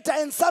something greater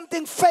and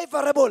something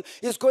favorable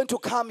is going to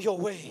come your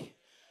way.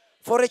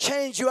 For a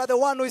change, you are the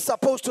one who is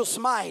supposed to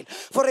smile.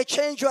 For a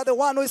change, you are the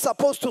one who is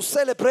supposed to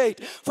celebrate.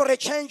 For a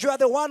change, you are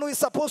the one who is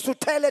supposed to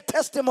tell a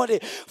testimony.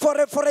 For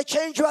a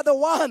change, you are the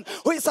one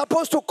who is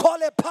supposed to call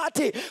a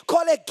party,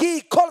 call a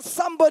gig, call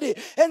somebody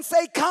and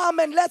say, come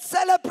and let's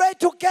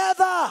celebrate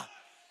together.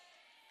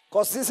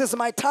 Because this is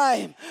my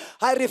time.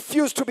 I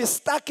refuse to be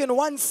stuck in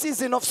one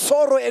season of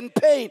sorrow and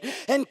pain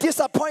and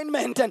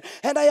disappointment. And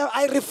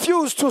I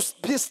refuse to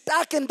be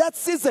stuck in that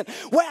season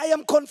where I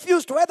am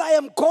confused whether I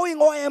am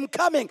going or I am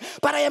coming.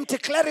 But I am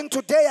declaring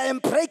today I am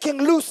breaking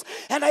loose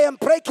and I am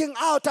breaking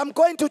out. I'm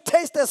going to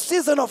taste a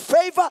season of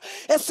favor,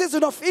 a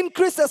season of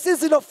increase, a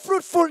season of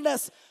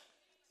fruitfulness.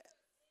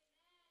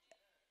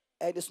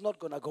 And it's not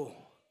going to go.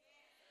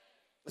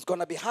 It's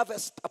going to be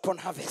harvest upon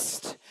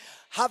harvest.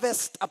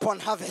 Harvest upon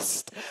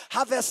harvest.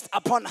 Harvest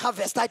upon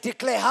harvest. I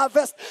declare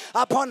harvest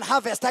upon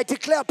harvest. I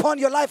declare upon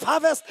your life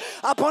harvest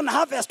upon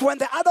harvest. When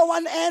the other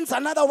one ends,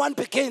 another one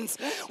begins.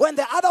 When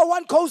the other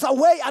one goes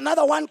away,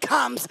 another one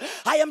comes.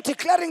 I am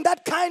declaring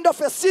that kind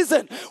of a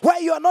season where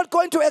you are not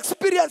going to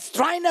experience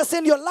dryness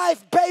in your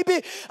life,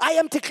 baby. I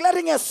am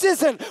declaring a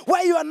season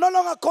where you are no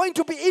longer going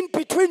to be in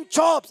between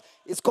jobs.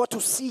 It's got to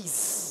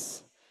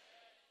cease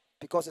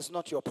because it's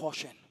not your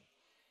portion.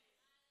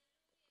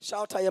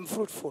 Shout, I am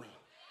fruitful.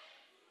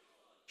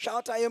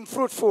 Shout, I am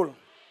fruitful.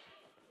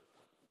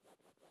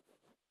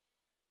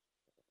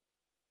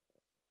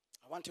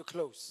 I want to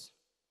close.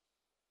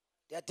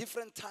 There are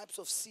different types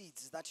of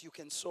seeds that you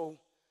can sow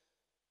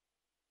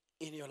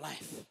in your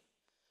life.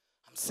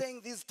 I'm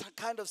saying these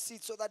kind of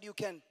seeds so that you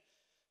can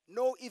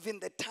know even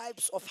the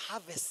types of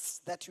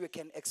harvests that you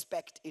can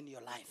expect in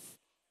your life.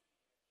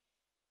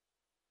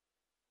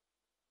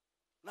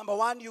 Number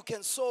one, you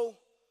can sow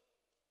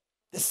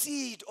the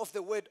seed of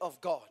the word of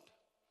God.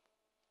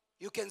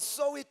 You can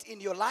sow it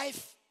in your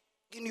life,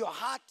 in your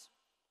heart,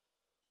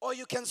 or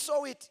you can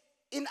sow it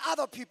in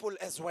other people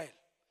as well.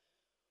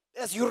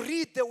 As you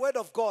read the word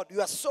of God,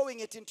 you are sowing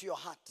it into your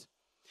heart.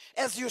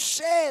 As you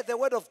share the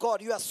word of God,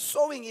 you are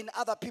sowing in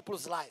other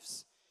people's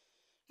lives.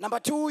 Number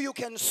two, you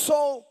can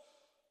sow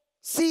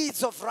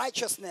seeds of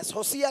righteousness.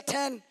 Hosea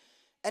 10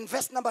 and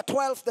verse number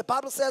 12, the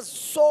Bible says,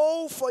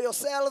 sow for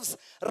yourselves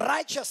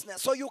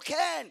righteousness. So you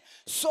can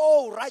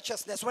sow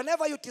righteousness.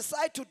 Whenever you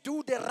decide to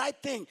do the right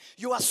thing,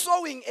 you are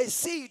sowing a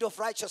seed of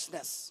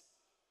righteousness.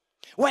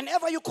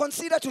 Whenever you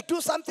consider to do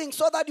something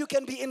so that you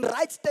can be in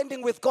right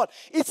standing with God,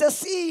 it's a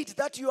seed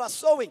that you are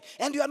sowing,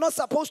 and you are not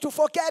supposed to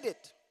forget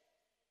it.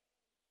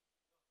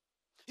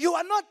 You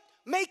are not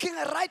making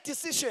a right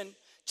decision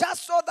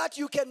just so that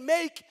you can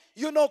make,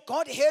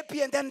 God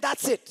happy and then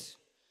that's it.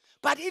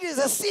 But it is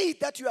a seed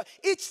that you are,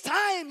 each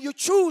time you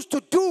choose to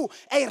do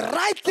a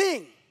right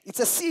thing, it's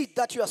a seed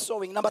that you are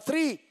sowing. Number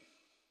three,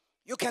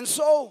 you can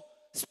sow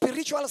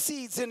spiritual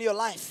seeds in your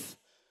life.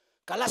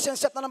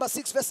 Galatians chapter number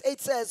 6 verse 8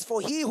 says, for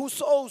he who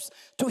sows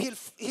to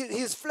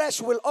his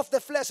flesh will of the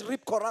flesh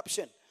reap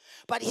corruption.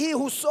 But he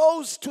who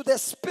sows to the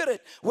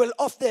Spirit will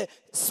of the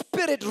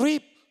Spirit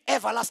reap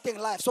everlasting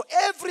life. So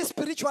every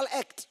spiritual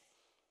act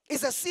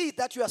is a seed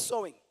that you are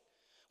sowing.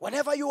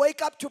 Whenever you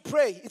wake up to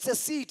pray, it's a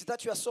seed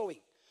that you are sowing.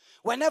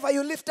 Whenever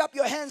you lift up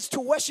your hands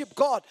to worship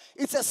God,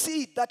 it's a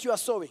seed that you are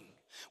sowing.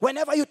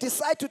 Whenever you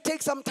decide to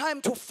take some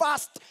time to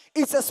fast,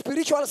 it's a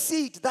spiritual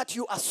seed that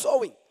you are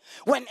sowing.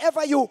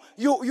 Whenever you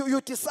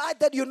decide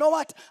that, you know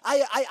what,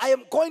 I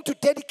am going to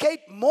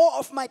dedicate more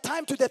of my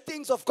time to the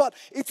things of God,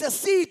 it's a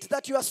seed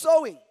that you are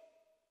sowing.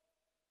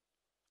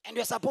 And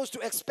you're supposed to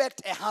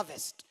expect a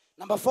harvest.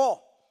 Number 4,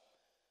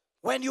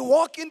 when you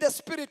walk in the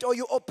Spirit or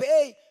you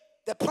obey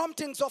the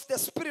promptings of the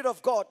Spirit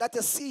of God, that's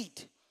a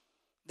seed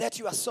that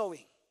you are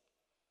sowing.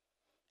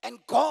 And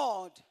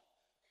God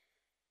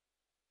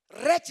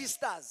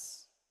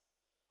registers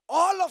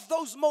all of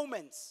those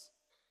moments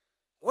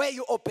where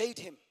you obeyed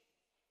Him.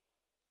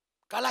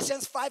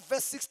 Galatians 5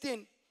 verse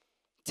 16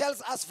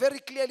 tells us very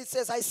clearly, it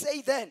says, I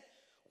say then,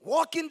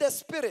 walk in the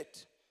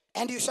Spirit,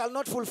 and you shall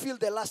not fulfill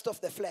the lust of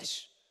the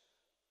flesh.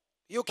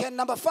 You can,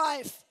 number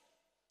 5,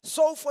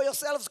 sow for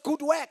yourselves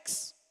good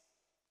works.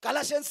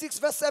 Galatians 6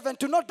 verse 7,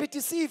 do not be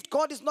deceived,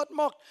 God is not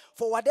mocked.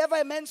 For whatever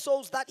a man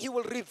sows, that he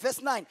will reap.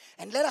 Verse 9,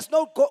 and let us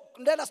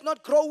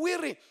not grow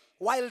weary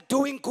while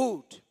doing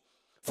good.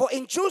 For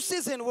in due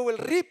season we will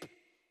reap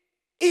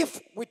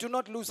if we do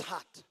not lose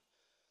heart.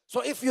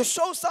 So if you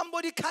show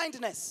somebody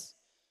kindness,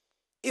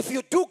 if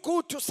you do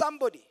good to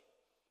somebody,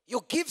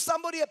 you give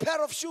somebody a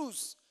pair of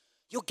shoes,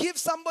 you give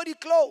somebody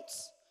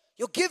clothes,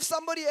 you give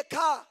somebody a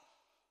car,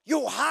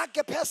 you hug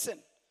a person,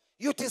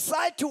 you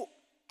decide to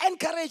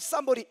encourage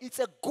somebody, it's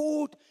a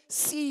good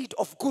seed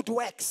of good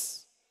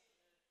works.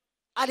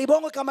 If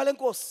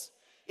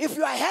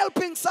you are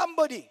helping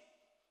somebody,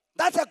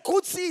 that's a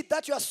good seed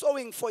that you are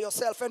sowing for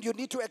yourself, and you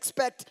need to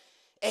expect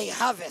a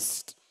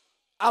harvest.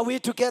 Are we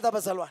together,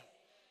 Bazalwan?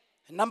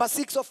 Number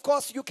 6, of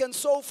course, you can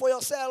sow for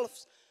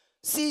yourselves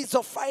seeds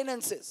of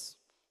finances.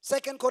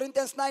 2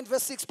 Corinthians 9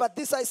 verse 6, but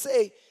this I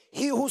say,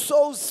 he who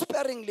sows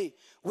sparingly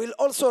will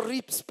also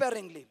reap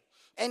sparingly.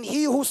 And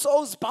he who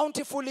sows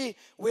bountifully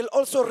will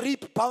also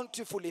reap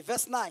bountifully.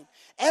 Verse 9,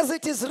 as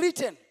it is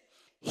written,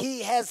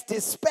 he has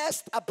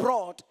dispersed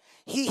abroad,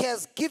 he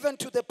has given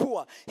to the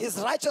poor. His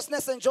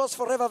righteousness endures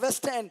forever. Verse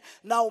 10,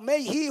 now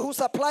may he who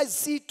supplies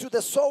seed to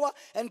the sower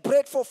and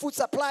bread for food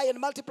supply and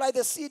multiply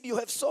the seed you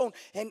have sown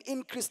and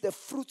increase the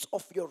fruits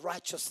of your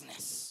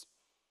righteousness.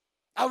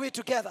 Are we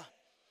together?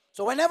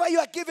 So whenever you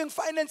are giving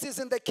finances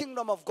in the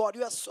kingdom of God,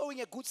 you are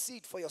sowing a good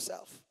seed for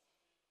yourself.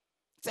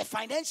 It's a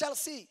financial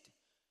seed.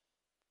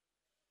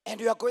 And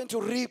you are going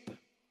to reap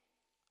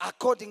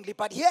accordingly.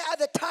 But here are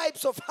the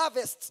types of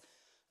harvests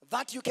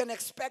that you can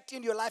expect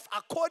in your life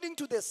according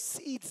to the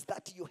seeds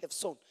that you have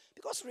sown.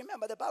 Because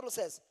remember, the Bible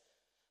says,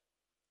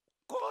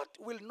 God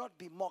will not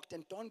be mocked,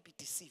 and don't be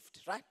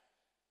deceived, right?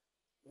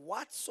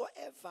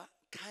 Whatsoever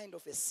kind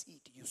of a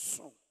seed you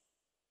sow,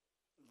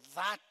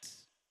 that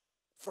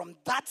from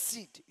that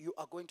seed you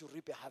are going to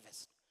reap a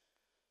harvest.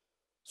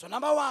 So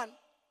number 1,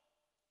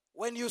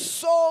 when you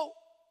sow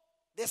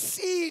the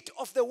seed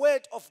of the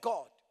word of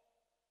God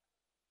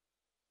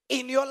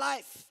in your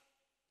life,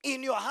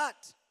 in your heart,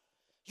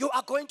 you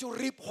are going to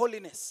reap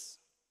holiness.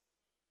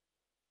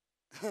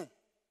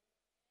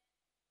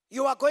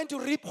 You are going to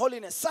reap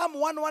holiness. Psalm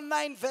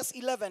 119 verse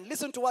 11.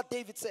 Listen to what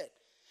David said.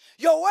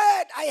 Your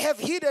word I have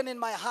hidden in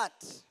my heart,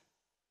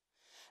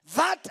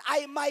 that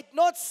I might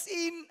not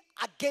sin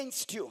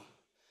against you.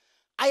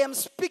 I am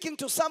speaking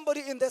to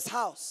somebody in this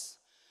house.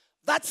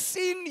 That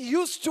sin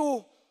used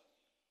to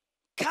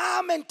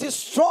come and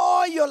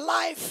destroy your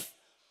life.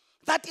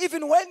 That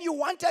even when you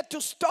wanted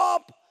to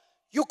stop,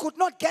 you could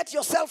not get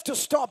yourself to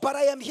stop. But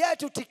I am here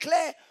to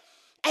declare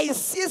a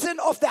season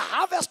of the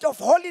harvest of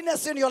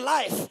holiness in your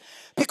life.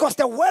 Because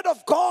the word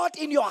of God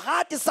in your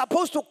heart is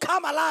supposed to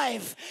come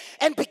alive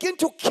and begin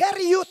to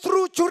carry you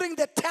through during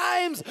the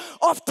times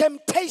of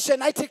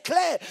temptation. I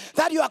declare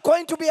that you are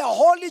going to be a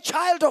holy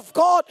child of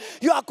God.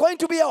 You are going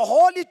to be a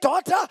holy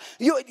daughter.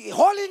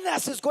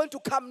 Holiness is going to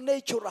come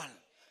natural.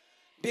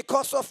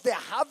 Because of the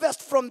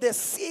harvest from the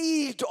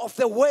seed of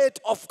the word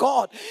of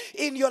God.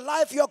 In your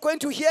life, you are going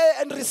to hear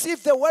and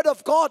receive the word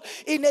of God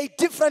in a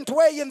different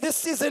way in this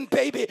season,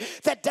 baby.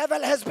 The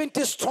devil has been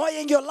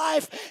destroying your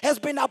life, has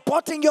been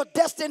aborting your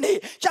destiny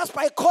just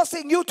by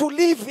causing you to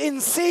live in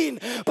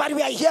sin. But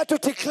we are here to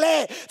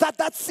declare that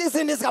that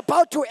season is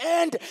about to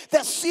end.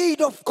 The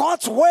seed of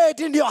God's word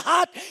in your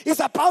heart is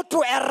about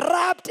to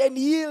erupt and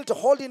yield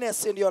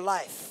holiness in your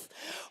life.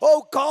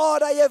 Oh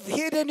God, I have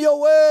hidden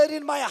your word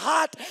in my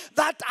heart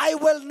that I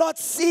will not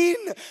sin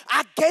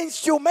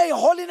against you. May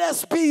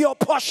holiness be your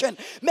portion.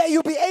 May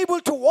you be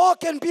able to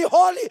walk and be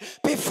holy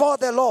before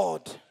the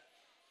Lord.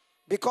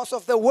 Because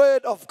of the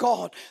word of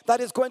God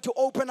that is going to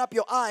open up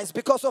your eyes.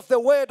 Because of the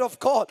word of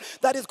God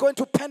that is going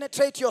to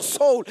penetrate your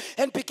soul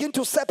and begin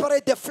to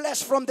separate the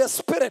flesh from the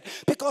spirit.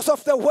 Because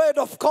of the word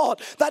of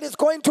God that is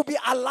going to be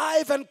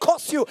alive and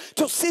cause you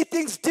to see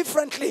things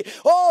differently.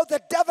 Oh, the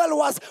devil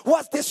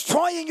was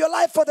destroying your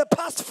life for the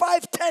past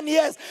 5-10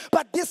 years.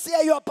 But this year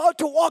you're about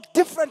to walk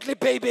differently,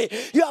 baby.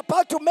 You're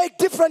about to make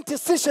different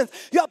decisions.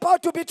 You're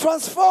about to be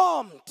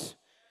transformed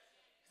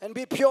and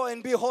be pure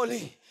and be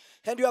holy.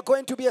 And you are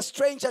going to be a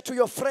stranger to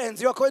your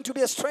friends. You are going to be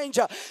a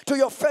stranger to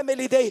your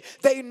family.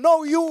 They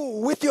know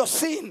you with your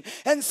sin.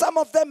 And some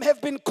of them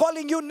have been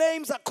calling you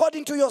names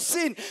according to your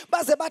sin.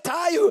 Baze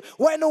batayu,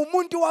 wena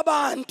umuntu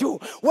wabantu,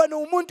 wena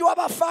umuntu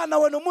wabafana,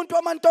 wena umuntu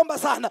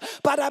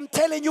wamantombazana. But I'm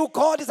telling you,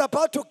 God is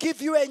about to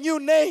give you a new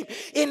name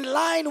in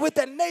line with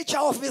the nature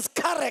of his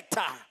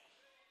character.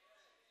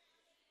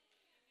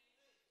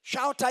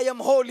 Shout, I am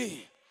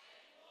holy.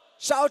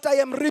 Shout, I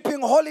am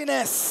reaping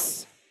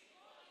holiness.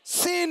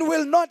 Sin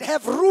will not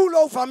have rule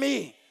over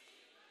me.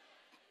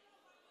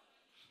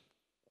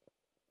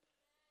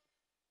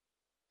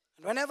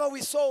 And whenever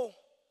we sow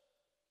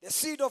the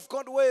seed of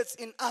God's words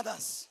in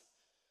others,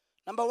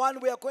 number one,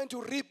 we are going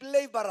to reap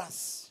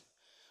laborers.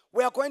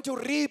 We are going to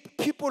reap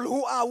people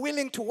who are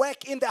willing to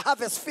work in the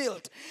harvest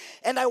field.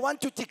 And I want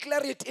to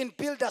declare it in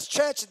Builders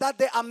Church that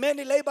there are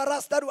many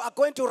laborers that are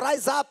going to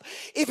rise up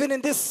even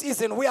in this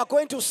season. We are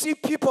going to see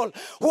people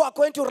who are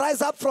going to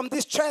rise up from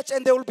this church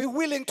and they will be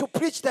willing to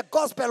preach the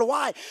gospel.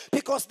 Why?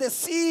 Because the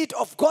seed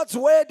of God's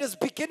word is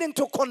beginning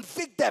to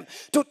convict them,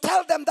 to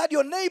tell them that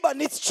your neighbor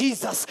needs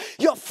Jesus,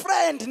 your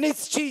friend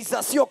needs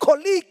Jesus, your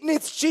colleague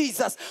needs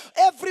Jesus.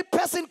 Every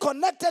person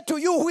connected to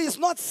you who is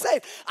not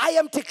saved, I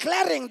am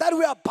declaring that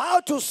we are about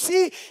to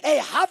see a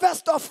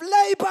harvest of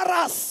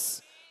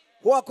laborers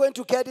who are going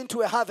to get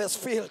into a harvest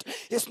field.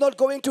 It's not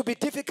going to be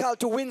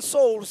difficult to win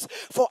souls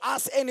for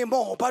us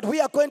anymore, but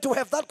we are going to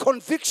have that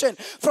conviction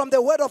from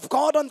the word of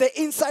God on the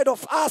inside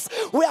of us.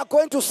 We are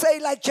going to say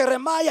like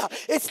Jeremiah,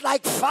 it's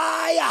like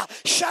fire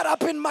shut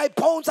up in my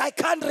bones. I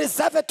can't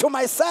reserve it to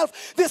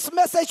myself. This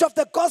message of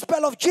the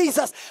gospel of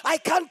Jesus, I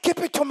can't keep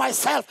it to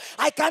myself.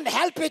 I can't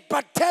help it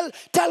but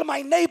tell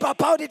my neighbor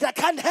about it. I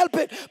can't help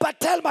it but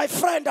tell my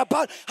friend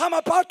about it. I'm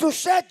about to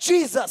share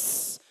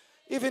Jesus.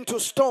 Even to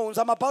stones.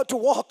 I'm about to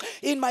walk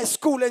in my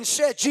school and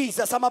share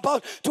Jesus. I'm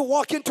about to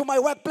walk into my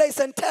workplace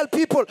and tell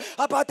people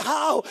about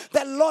how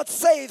the Lord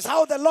saves,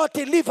 how the Lord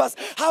delivers,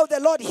 how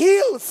the Lord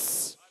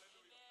heals.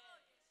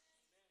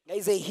 There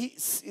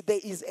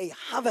is a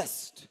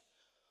harvest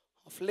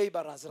of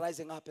laborers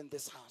rising up in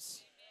this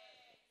house.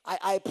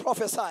 I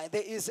prophesy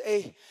there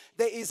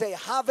is a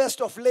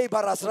harvest of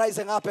laborers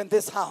rising up in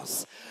this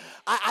house.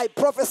 I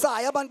prophesy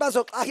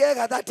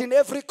that in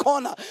every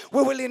corner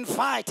we will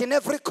invite, in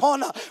every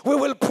corner we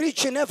will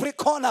preach, in every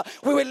corner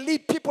we will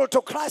lead people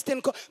to Christ.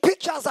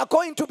 Pictures are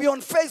going to be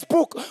on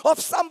Facebook of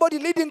somebody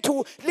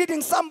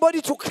leading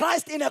somebody to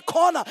Christ in a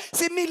corner.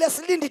 See me,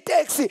 let's lead the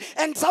taxi,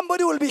 and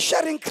somebody will be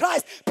sharing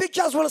Christ.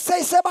 Pictures will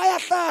say,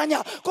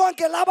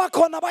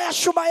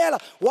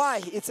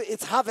 why?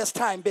 It's harvest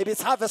time, baby.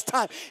 It's harvest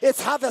time.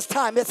 It's harvest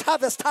time. It's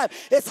harvest time.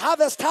 It's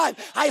harvest time.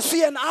 I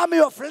see an army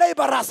of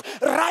laborers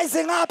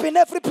rising up in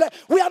every place.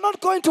 We are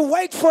not going to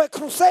wait for a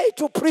crusade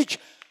to preach,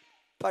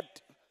 but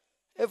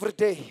every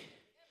day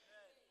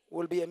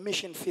will be a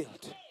mission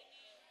field.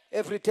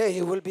 Every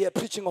day will be a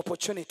preaching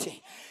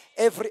opportunity.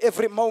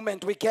 Every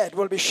moment we get,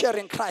 we'll be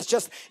sharing Christ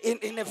just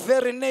in a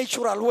very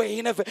natural way.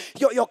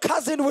 Your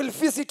cousin will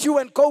visit you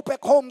and go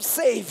back home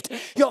saved.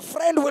 Your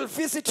friend will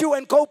visit you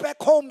and go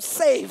back home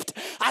saved.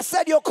 I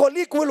said your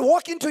colleague will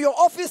walk into your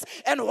office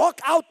and walk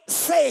out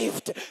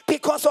saved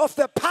because of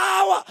the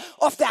power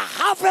of the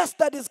harvest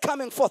that is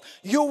coming forth.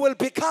 You will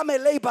become a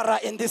laborer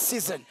in this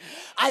season.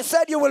 I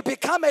said you will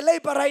become a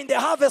laborer in the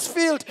harvest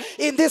field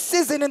in this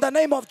season in the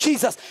name of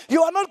Jesus.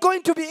 You are not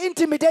going to be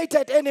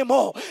intimidated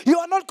anymore. You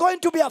are not going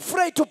to be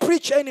afraid to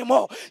preach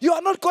anymore. You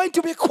are not going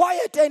to be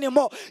quiet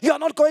anymore. You are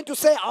not going to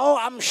say, oh,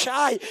 I'm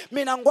shy.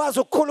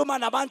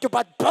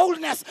 But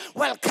boldness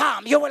will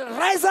come. You will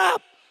rise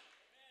up.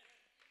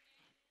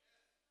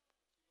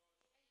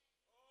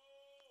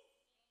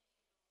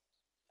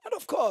 And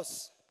of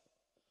course,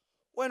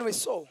 when we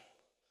sow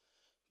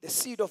the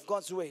seed of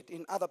God's word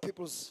in other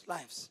people's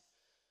lives,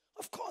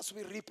 of course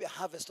we reap a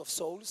harvest of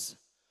souls.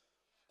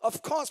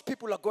 Of course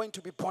people are going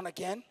to be born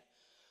again.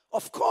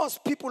 Of course,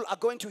 people are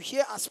going to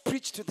hear us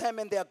preach to them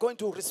and they are going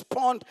to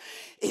respond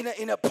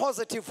in a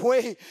positive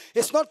way.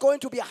 It's not going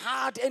to be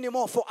hard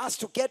anymore for us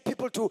to get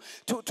people to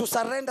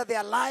surrender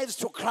their lives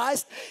to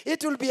Christ.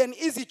 It will be an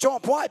easy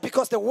job. Why?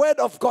 Because the word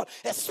of God,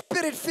 a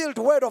spirit-filled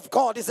word of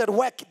God is at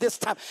work this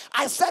time.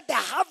 I said the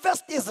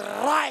harvest is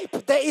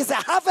ripe. There is a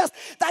harvest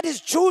that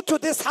is due to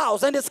this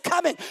house and it's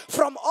coming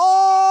from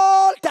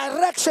all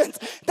directions.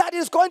 That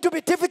is going to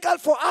be difficult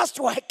for us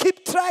to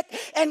keep track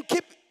and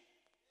keep.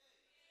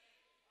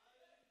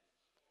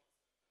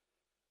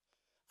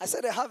 I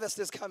said a harvest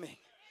is coming.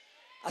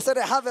 I said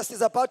a harvest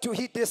is about to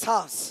hit this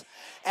house.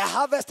 A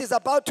harvest is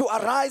about to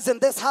arise in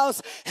this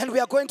house, and we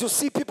are going to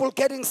see people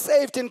getting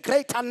saved in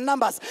greater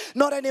numbers.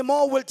 Not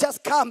anymore will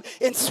just come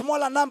in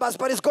smaller numbers,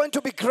 but it's going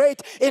to be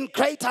great in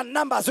greater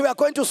numbers. We are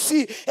going to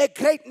see a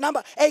great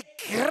number, a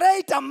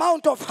great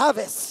amount of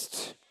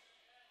harvest.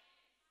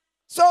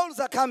 Souls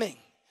are coming.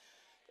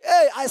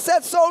 Hey, I said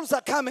souls are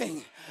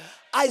coming.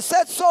 I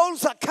said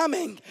souls are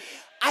coming.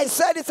 I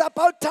said it's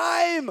about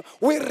time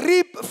we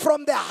reap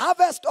from the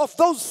harvest of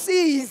those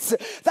seeds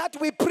that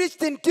we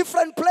preached in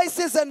different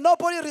places and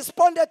nobody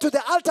responded to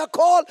the altar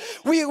call.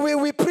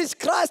 We preached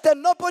Christ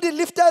and nobody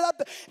lifted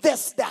up.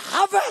 The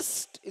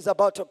harvest is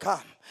about to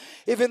come.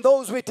 Even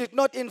those we did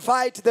not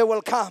invite, they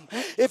will come.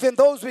 Even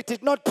those we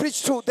did not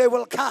preach to, they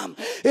will come.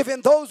 Even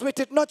those we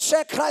did not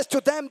share Christ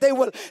to them, they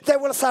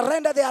will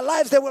surrender their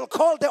lives. They will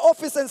call the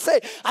office and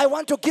say, I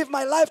want to give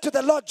my life to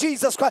the Lord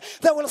Jesus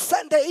Christ. They will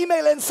send the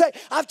email and say,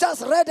 I've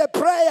just read a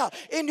prayer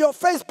in your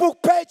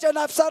Facebook page and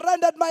I've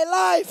surrendered my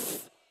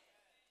life.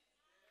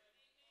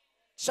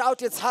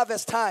 Shout, it's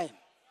harvest time.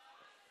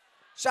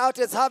 Shout,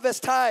 it's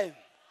harvest time.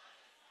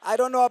 I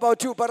don't know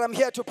about you, but I'm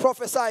here to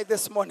prophesy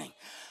this morning.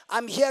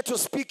 I'm here to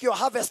speak your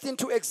harvest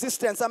into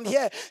existence. I'm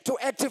here to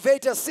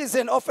activate a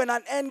season of an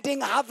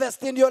unending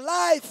harvest in your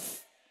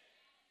life.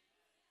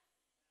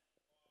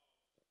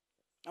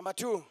 Number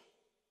 2,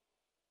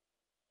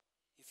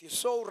 if you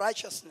sow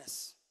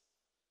righteousness,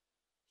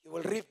 you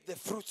will reap the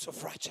fruits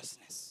of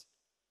righteousness.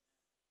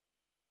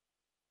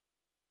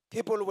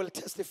 People will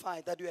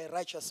testify that you are a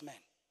righteous man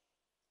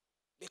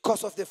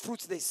because of the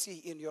fruits they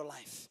see in your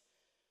life.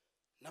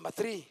 Number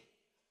 3,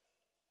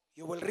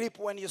 you will reap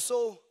when you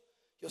sow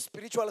your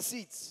spiritual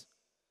seeds.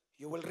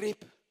 You will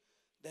reap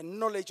the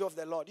knowledge of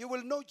the Lord. You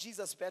will know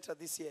Jesus better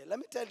this year. Let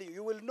me tell you,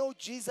 you will know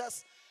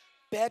Jesus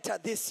better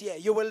this year.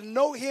 You will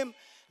know him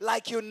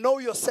like you know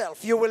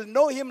yourself. You will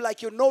know him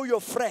like you know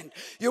your friend.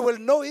 You will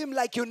know him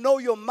like you know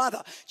your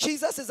mother.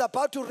 Jesus is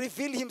about to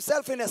reveal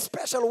himself in a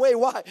special way.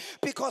 Why?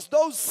 Because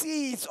those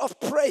seeds of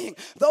praying,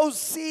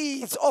 those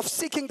seeds of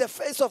seeking the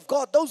face of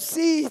God, those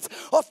seeds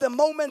of the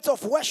moments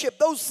of worship,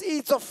 those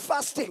seeds of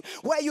fasting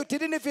where you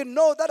didn't even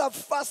know that I've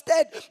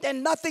fasted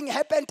and nothing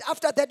happened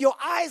after that, your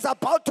eyes are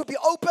about to be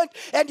opened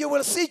and you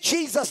will see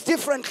Jesus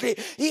differently.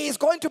 He is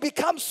going to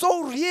become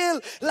so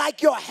real,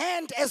 like your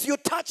hand as you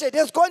touch it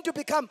is going to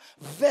become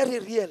very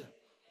real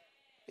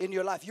in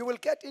your life. You will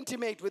get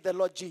intimate with the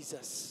Lord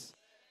Jesus.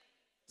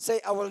 Say,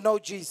 I will know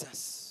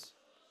Jesus.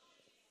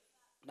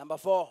 Number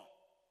 4,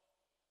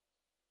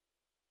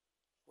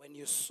 when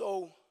you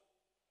sow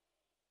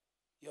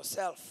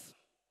yourself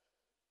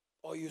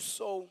or you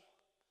sow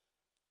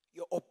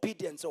your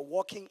obedience or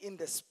walking in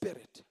the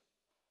Spirit,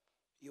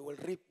 you will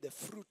reap the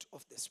fruit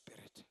of the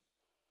Spirit.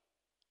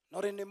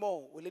 Not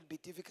anymore will it be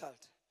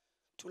difficult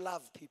to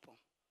love people.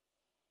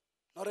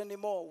 Not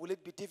anymore will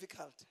it be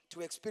difficult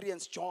to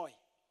experience joy,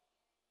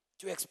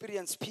 to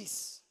experience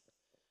peace.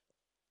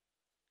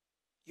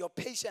 Your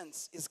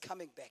patience is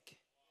coming back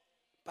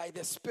by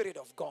the Spirit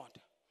of God.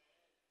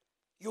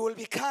 You will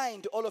be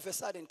kind all of a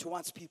sudden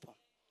towards people.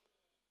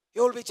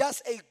 You will be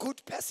just a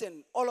good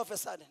person all of a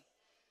sudden.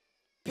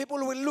 People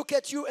will look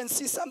at you and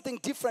see something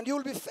different. You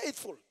will be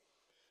faithful.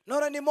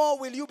 Not anymore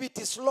will you be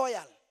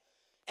disloyal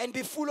and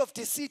be full of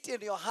deceit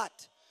in your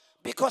heart,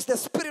 because the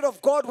Spirit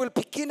of God will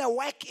begin a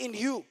work in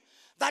you,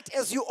 that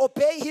as you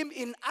obey him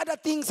in other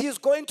things, he is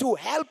going to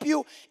help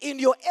you in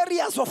your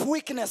areas of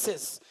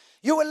weaknesses.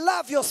 You will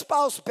love your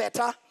spouse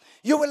better.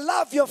 You will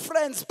love your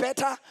friends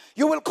better.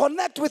 You will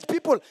connect with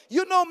people.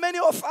 You know, many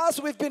of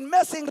us, we've been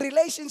messing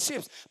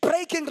relationships,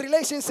 breaking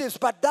relationships,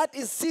 but that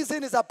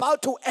season is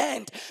about to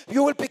end.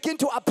 You will begin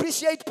to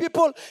appreciate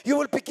people. You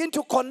will begin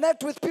to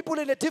connect with people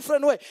in a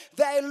different way.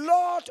 There are a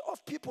lot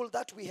of people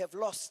that we have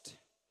lost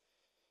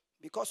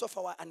because of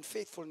our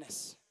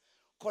unfaithfulness.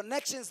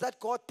 Connections that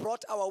God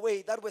brought our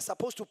way that were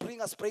supposed to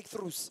bring us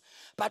breakthroughs.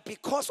 But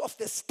because of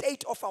the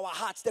state of our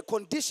hearts, the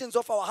conditions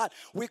of our heart,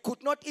 we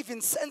could not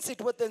even sense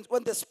it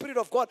when the Spirit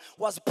of God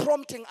was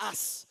prompting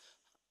us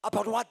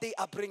about what they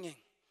are bringing.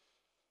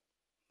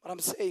 What I'm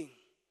saying,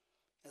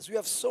 as we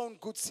have sown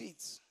good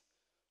seeds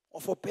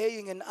of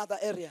obeying in other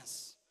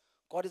areas,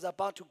 God is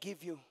about to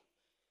give you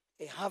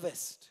a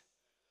harvest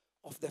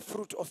of the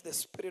fruit of the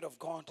Spirit of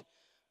God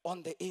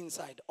on the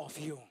inside of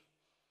you.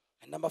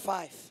 And number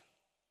 5.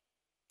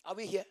 Are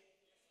we here?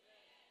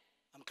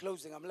 I'm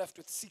closing. I'm left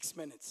with 6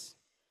 minutes.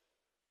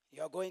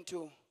 You are going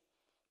to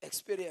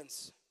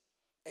experience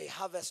a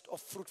harvest of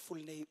fruitful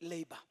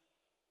labor.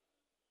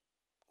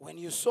 When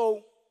you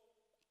sow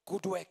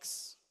good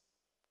works,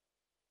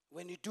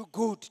 when you do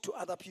good to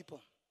other people,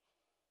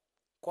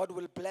 God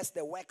will bless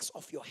the works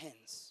of your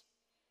hands.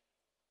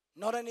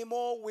 Not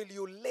anymore will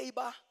you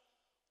labor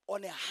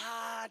on a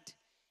hard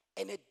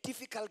and a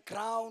difficult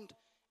ground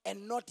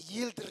and not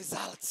yield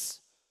results.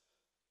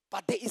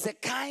 But there is a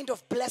kind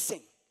of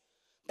blessing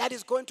that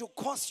is going to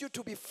cause you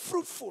to be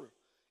fruitful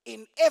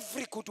in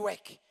every good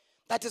work.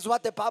 That is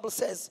what the Bible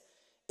says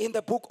in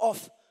the book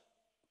of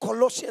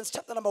Colossians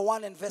chapter number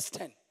 1 and verse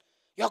 10.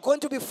 You are going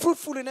to be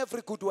fruitful in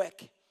every good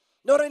work.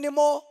 Not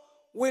anymore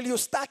will you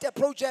start a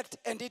project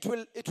and it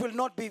will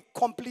not be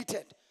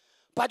completed.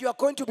 But you are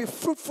going to be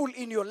fruitful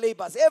in your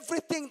labors.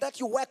 Everything that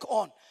you work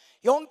on,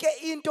 yonke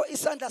into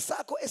isandla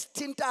sakho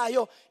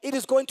esithintayo, it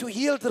is going to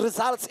yield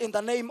results in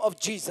the name of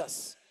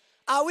Jesus.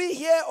 Are we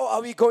here or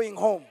are we going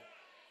home?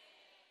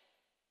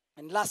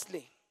 And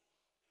lastly,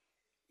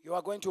 you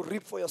are going to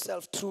reap for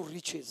yourself true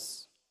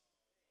riches.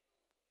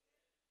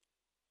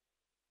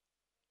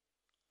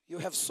 You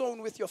have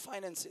sown with your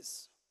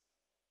finances,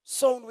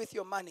 sown with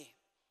your money.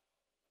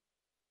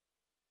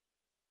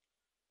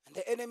 And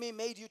the enemy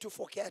made you to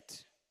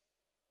forget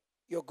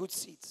your good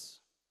seeds.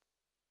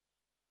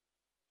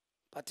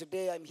 But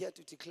today I'm here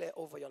to declare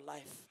over your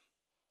life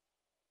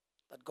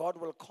that God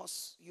will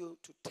cause you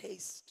to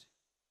taste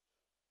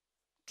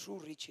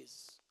true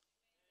riches.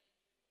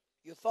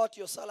 You thought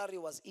your salary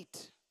was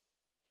it.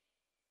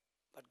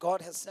 But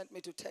God has sent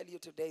me to tell you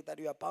today that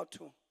you are about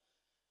to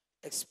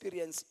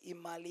experience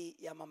imali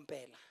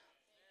yamampela.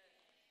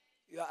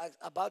 You are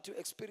about to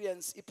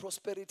experience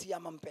prosperity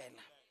yamampela.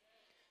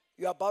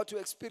 You are about to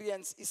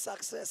experience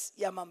success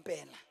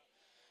yamampela.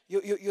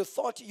 You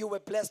thought you were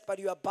blessed, but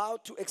you are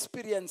about to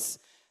experience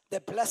the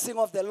blessing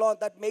of the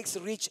Lord that makes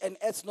rich and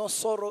adds no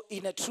sorrow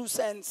in a true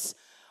sense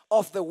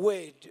of the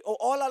word.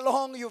 All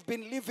along you've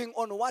been living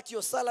on what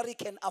your salary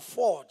can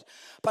afford,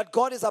 but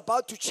God is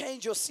about to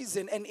change your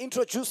season and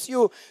introduce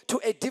you to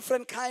a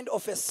different kind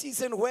of a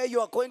season where you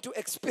are going to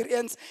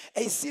experience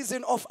a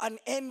season of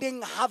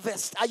unending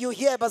harvest. Are you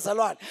here,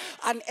 Bazalwan?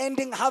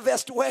 Unending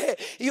harvest where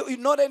you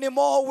not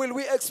anymore will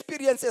we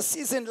experience a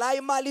season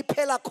like Mali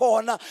Pela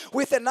Corner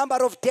with a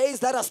number of days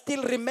that are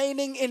still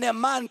remaining in a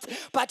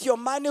month, but your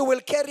money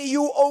will carry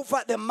you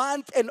over the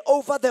month and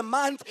over the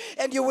month,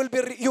 and you will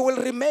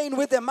remain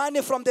with the money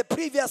from the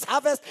previous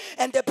harvest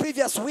and the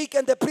previous week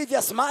and the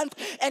previous month,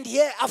 and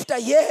year after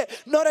year.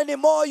 Not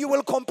anymore you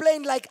will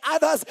complain like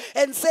others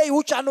and say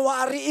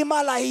January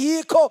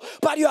imalayiko,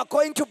 but you are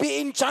going to be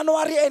in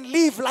January and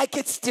live like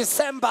it's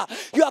December.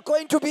 You are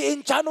going to be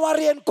in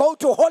January and go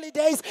to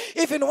holidays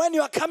even when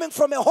you are coming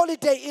from a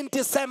holiday in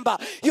December.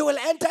 You will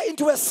enter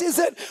into a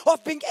season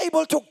of being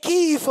able to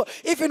give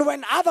even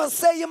when others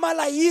say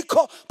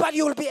imalayiko, but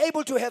you will be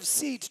able to have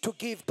seed to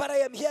give. But I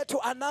am here to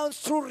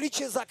announce true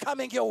riches are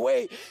coming your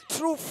way.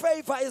 True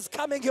favor is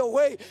coming your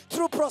way.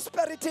 True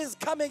prosperity is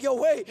coming your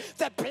way.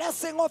 The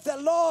blessing of the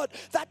Lord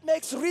that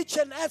makes rich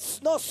and adds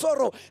no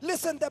sorrow.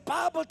 Listen, the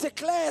Bible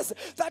declares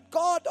that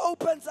God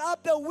opens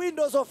up the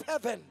windows of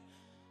heaven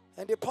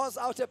and He pours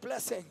out a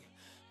blessing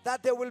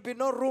that there will be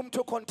no room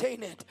to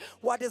contain it.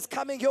 What is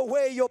coming your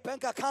way, your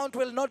bank account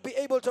will not be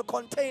able to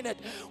contain it.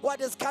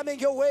 What is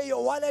coming your way,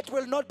 your wallet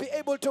will not be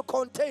able to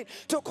contain.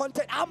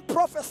 I'm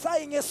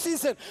prophesying a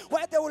season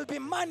where there will be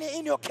money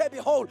in your cabby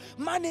hole,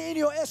 money in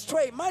your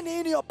ashtray, money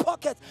in your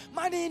pocket,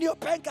 money in your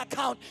bank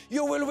account.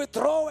 You will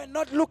withdraw and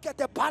not look at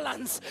the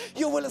balance.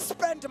 You will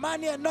spend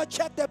money and not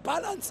check the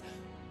balance.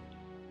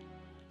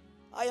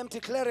 I am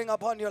declaring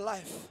upon your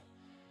life,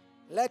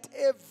 let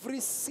every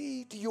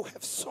seed you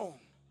have sown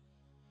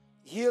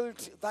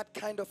yield that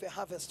kind of a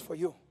harvest for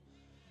you.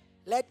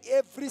 Let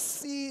every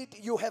seed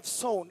you have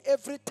sown,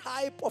 every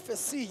type of a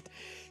seed,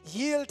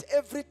 yield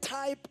every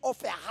type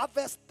of a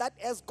harvest that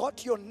has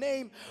got your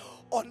name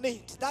on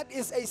it. That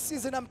is a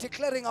season I'm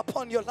declaring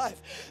upon your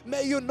life.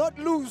 May you not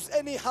lose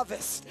any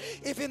harvest.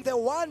 Even the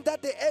one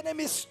that the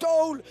enemy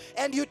stole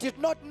and you did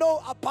not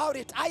know about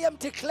it, I am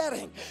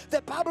declaring.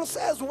 The Bible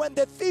says when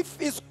the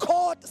thief is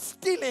caught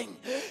stealing,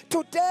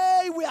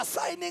 today we are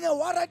signing a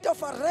warrant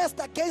of arrest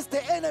against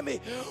the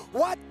enemy.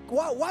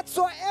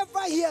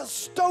 Whatsoever he has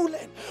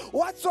stolen,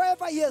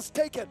 whatsoever he has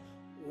taken,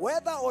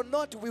 whether or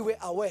not we were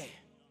aware,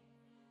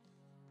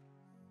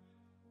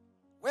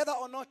 whether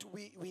or not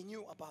we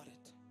knew about it,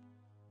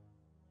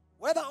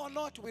 whether or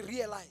not we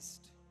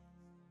realized,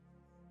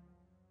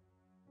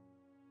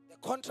 the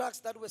contracts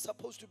that were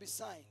supposed to be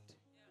signed,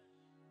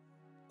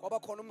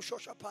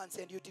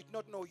 and you did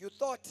not know, you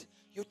thought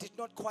you did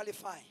not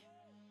qualify,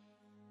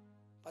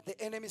 but the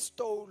enemy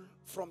stole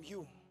from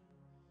you.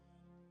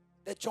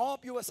 The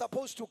job you were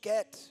supposed to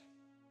get,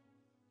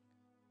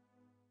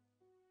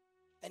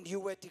 and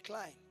you were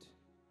declined.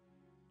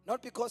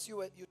 Not because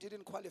you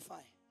didn't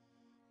qualify,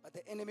 but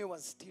the enemy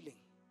was stealing.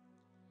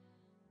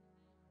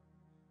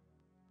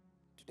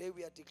 Today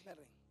we are declaring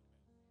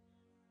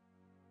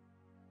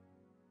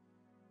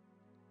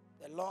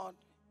the Lord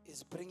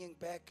is bringing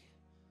back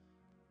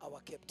our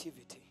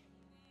captivity.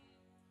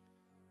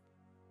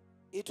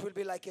 It will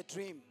be like a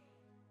dream.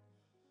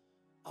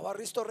 Our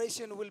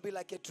restoration will be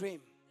like a dream.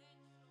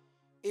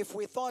 If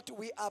we thought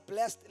we are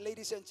blessed,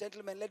 ladies and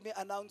gentlemen, let me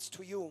announce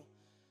to you,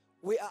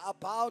 we are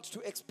about to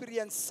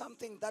experience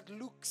something that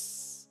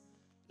looks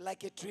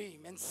like a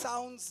dream and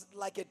sounds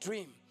like a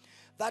dream.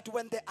 That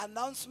when the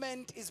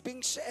announcement is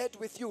being shared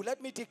with you,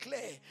 let me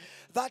declare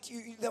that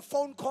the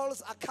phone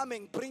calls are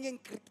coming, bringing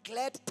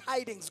glad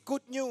tidings,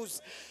 good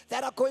news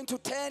that are going to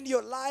turn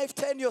your life,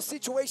 turn your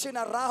situation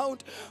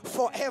around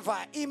forever.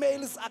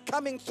 Emails are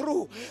coming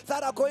through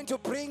that are going to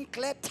bring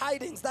glad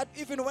tidings that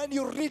even when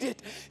you read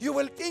it, you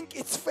will think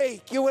it's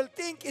fake. You will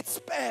think it's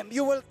spam.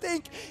 You will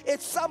think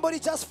it's somebody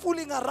just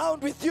fooling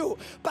around with you.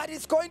 But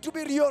it's going to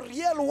be your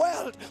real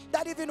world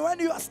that even when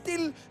you are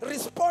still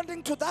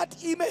responding to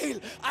that email,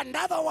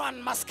 another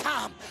one must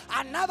come.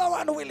 Another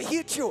one will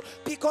hit you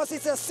because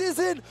it's a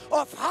season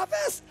of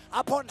harvest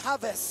upon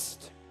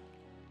harvest.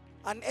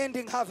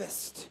 Unending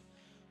harvest.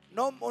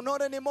 No,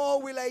 not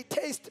anymore will I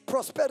taste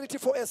prosperity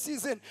for a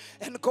season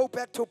and go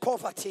back to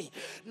poverty.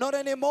 Not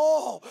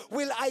anymore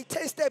will I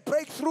taste a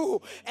breakthrough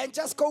and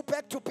just go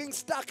back to being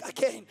stuck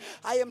again.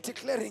 I am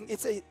declaring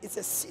it's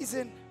a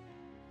season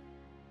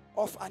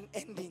of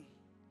unending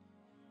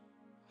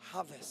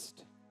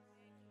harvest.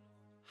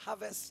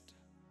 Harvest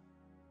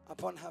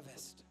upon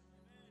harvest.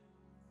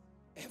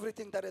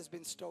 Everything that has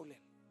been stolen,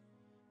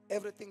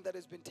 everything that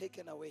has been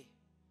taken away,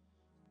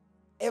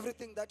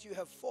 everything that you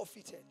have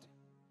forfeited,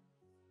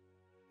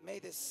 may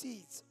the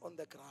seeds on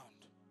the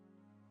ground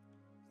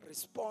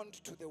respond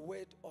to the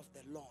word of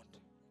the Lord.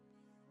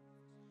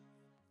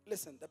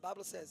 Listen, the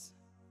Bible says,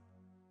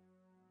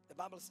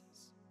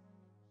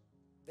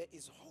 there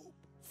is hope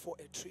for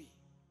a tree,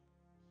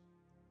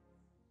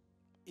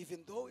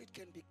 even though it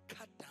can be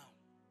cut down.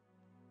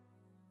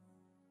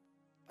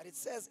 But it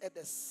says, at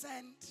the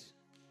scent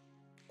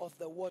of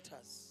the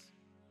waters,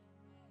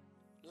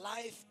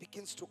 life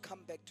begins to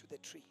come back to the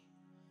tree.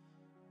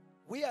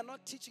 We are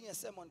not teaching a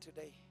sermon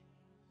today.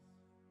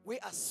 We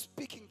are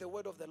speaking the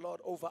word of the Lord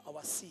over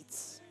our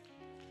seeds.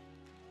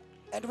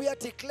 And we are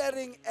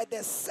declaring, at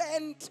the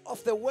scent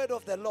of the word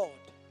of the Lord,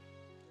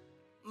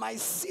 my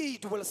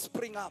seed will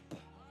spring up.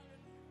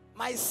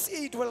 My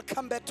seed will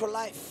come back to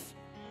life.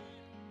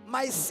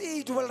 My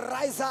seed will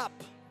rise up.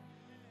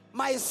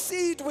 My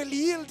seed will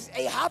yield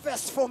a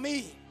harvest for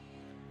me.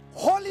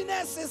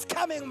 Holiness is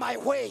coming my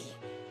way.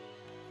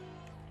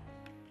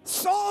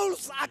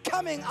 Souls are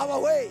coming our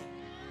way.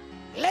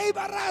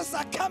 Laborers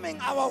are coming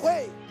our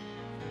way.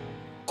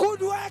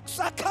 Good works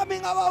are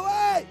coming our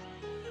way.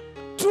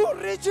 True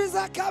riches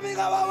are coming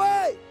our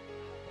way.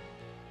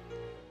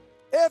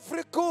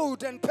 Every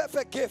good and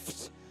perfect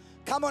gift.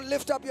 Come on,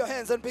 lift up your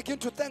hands and begin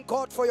to thank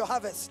God for your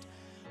harvest.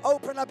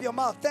 Open up your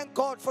mouth. Thank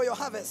God for your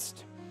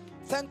harvest.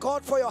 Thank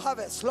God for your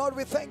harvest. Lord,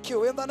 we thank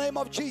you in the name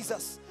of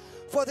Jesus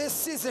for this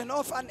season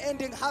of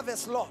unending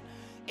harvest, Lord.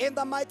 In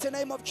the mighty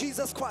name of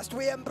Jesus Christ,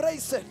 we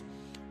embrace it.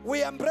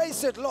 We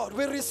embrace it, Lord.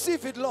 We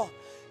receive it, Lord.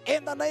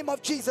 In the name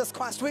of Jesus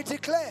Christ, we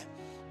declare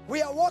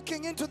we are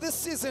walking into this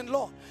season,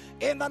 Lord,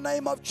 in the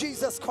name of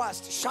Jesus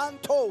Christ.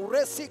 Shanto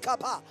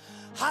resikapa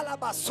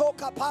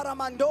halabasoka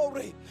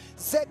paramandori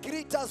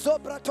zegrita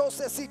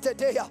zobratose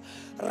sitedea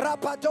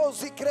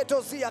rapadozi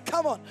kretozia.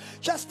 Come on,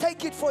 just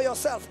take it for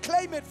yourself.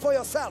 Claim it for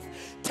yourself.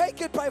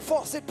 Take it by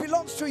force. It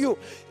belongs to you.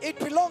 It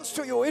belongs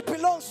to you. It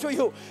belongs to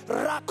you.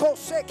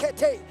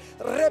 Rakosekete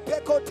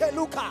repekote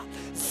luka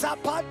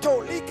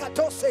zapato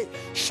likatose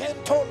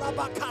shento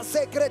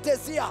labakaze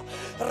kretezia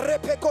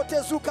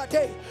repekote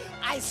zukate.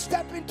 I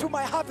step into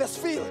my harvest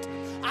field.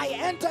 I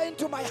enter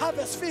into my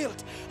harvest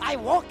field. I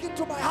walk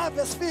into my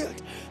harvest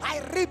field.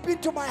 I reap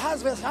into my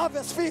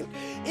harvest field.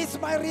 It's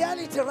my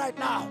reality right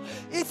now.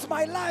 It's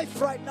my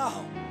life right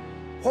now.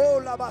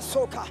 Hola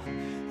basoka,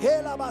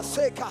 hela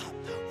baseka,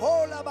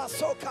 hola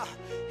basoka,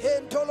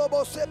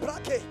 hentolobo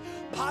sebrake,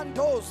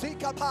 pando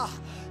zikapa,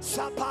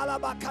 sapala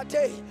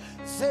bakate,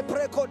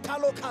 zebreko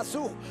talo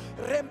kazu,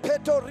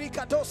 rempeto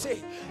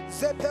rikatose,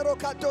 zepero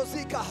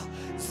katozika,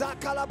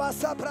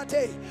 zakalabasa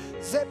prate,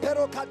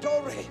 zepero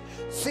katore,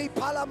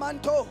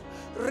 zipalamanto,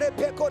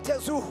 repeko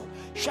tezu,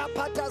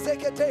 shapata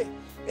zekete,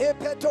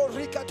 epeto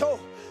rikato,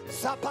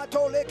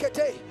 zapato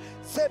lekete,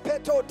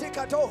 zepeto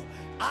dikato,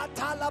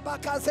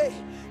 atalabakaze,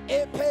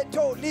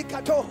 epeto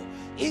likato,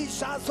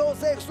 ishazo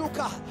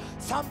zezuka,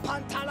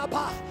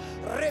 sampantalaba,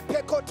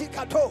 repeko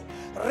tikato,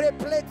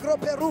 replekro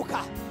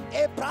peruka,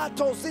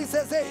 eprato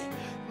zizeze.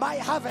 My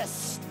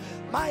harvest,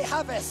 my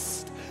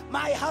harvest,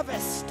 my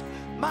harvest,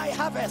 my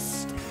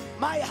harvest,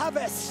 my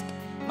harvest,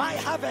 my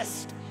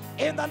harvest.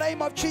 In the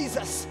name of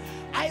Jesus,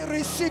 I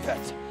receive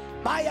it.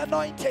 My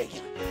anointing,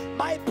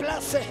 my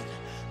blessing,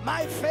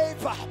 my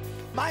favor,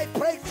 my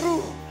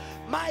breakthrough,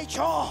 my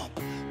job,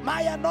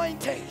 my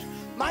anointing,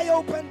 my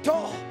open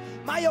door,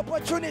 my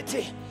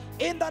opportunity.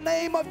 In the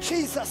name of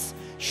Jesus,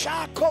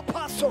 Shako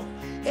paso,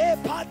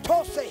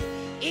 epatose,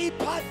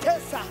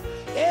 ipatesa,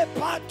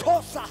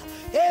 epatosa,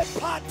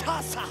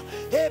 epatasa,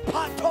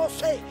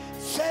 epatose,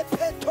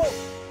 sepeto,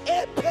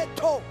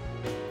 epeto,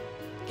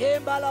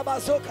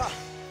 embalabazoka.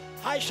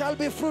 I shall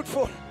be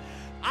fruitful.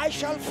 I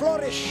shall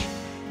flourish.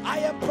 I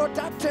am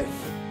productive.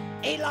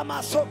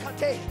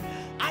 Ilamasokate.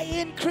 I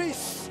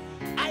increase.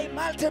 I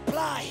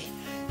multiply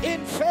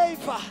in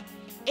favor,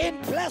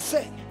 in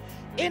blessing,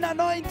 in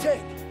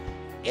anointing.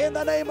 In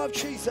the name of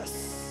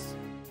Jesus.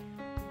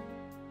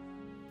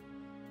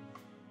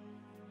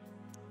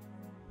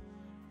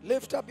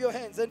 Lift up your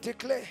hands and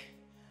declare,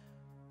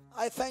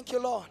 I thank you,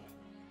 Lord,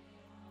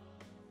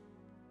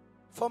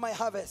 for my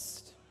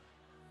harvest.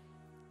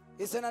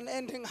 It's an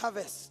unending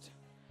harvest.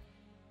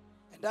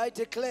 And I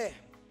declare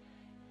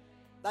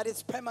that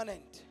it's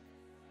permanent.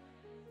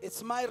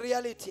 It's my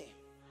reality.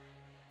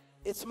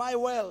 It's my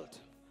world.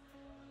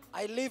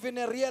 I live in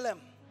a realm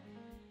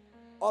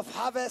of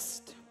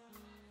harvest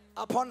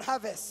upon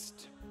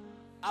harvest,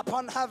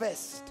 upon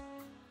harvest,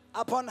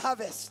 upon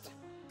harvest.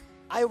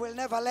 I will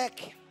never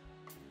lack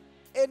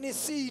any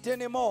seed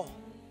anymore,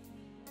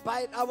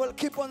 but I will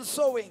keep on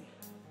sowing,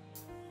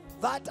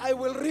 that I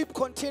will reap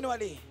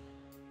continually.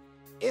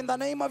 In the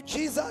name of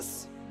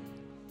Jesus,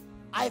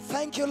 I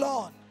thank you,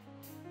 Lord,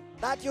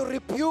 that you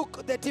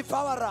rebuke the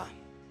devourer.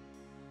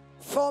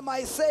 For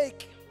my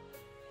sake,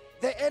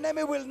 the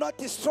enemy will not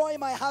destroy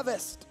my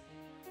harvest.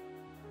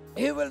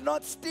 He will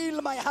not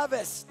steal my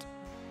harvest.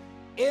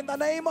 In the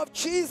name of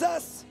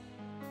Jesus,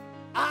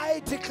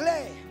 I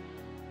declare,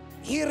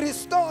 he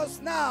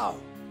restores now.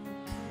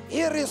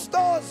 He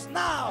restores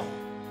now.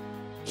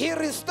 He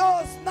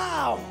restores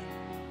now.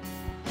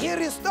 He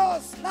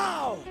restores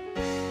now.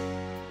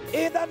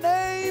 In the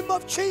name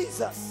of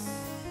Jesus.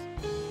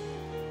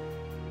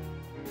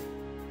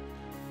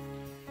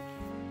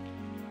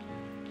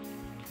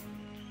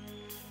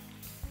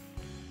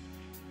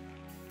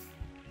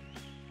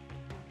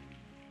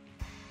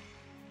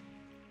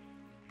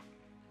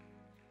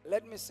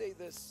 Let me say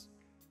this.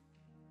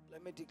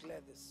 Let me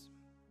declare this.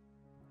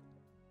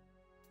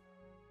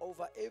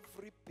 Over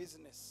every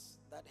business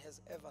that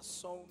has ever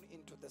sown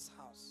into this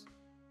house,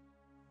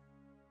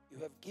 you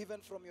have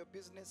given from your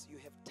business, you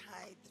have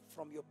tithed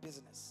from your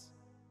business.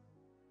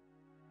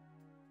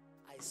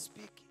 I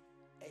speak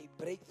a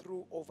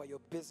breakthrough over your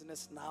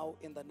business now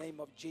in the name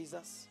of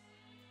Jesus.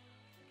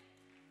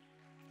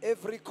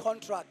 Every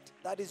contract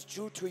that is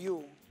due to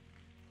you,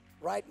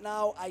 right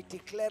now I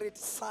declare it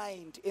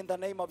signed in the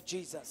name of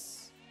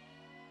Jesus.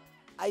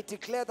 I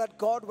declare that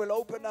God will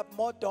open up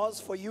more doors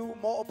for you,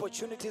 more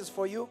opportunities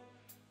for you.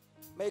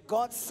 May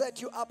God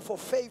set you up for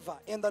favor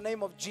in the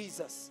name of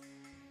Jesus.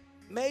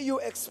 May you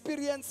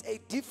experience a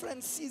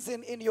different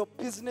season in your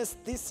business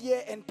this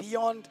year and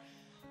beyond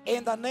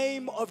in the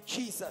name of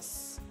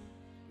Jesus.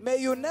 May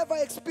you never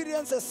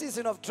experience a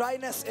season of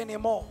dryness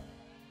anymore.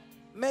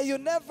 May you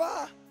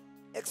never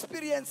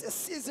experience a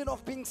season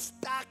of being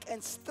stuck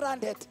and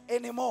stranded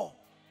anymore.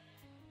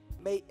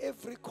 May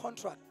every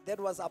contract that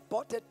was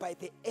aborted by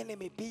the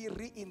enemy be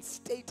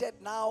reinstated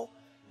now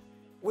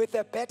with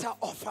a better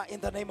offer in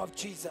the name of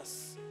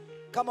Jesus.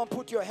 Come on,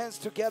 put your hands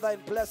together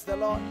and bless the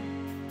Lord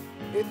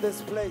in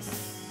this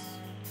place.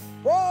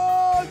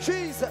 Oh,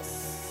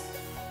 Jesus.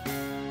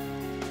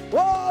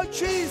 Oh,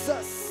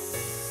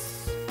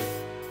 Jesus.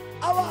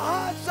 Our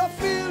hearts are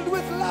filled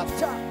with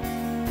laughter.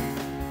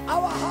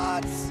 Our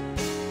hearts,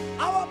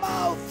 our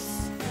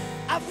mouths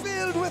are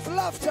filled with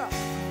laughter.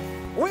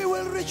 We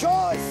will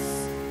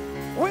rejoice.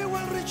 We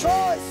will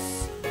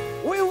rejoice.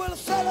 We will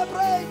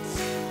celebrate.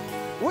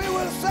 We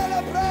will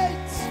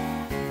celebrate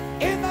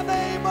in the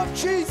name of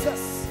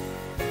Jesus.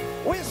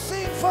 We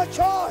sing for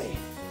joy.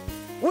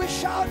 We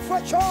shout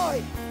for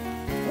joy.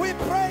 We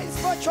praise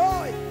for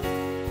joy.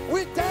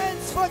 We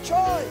dance for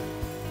joy.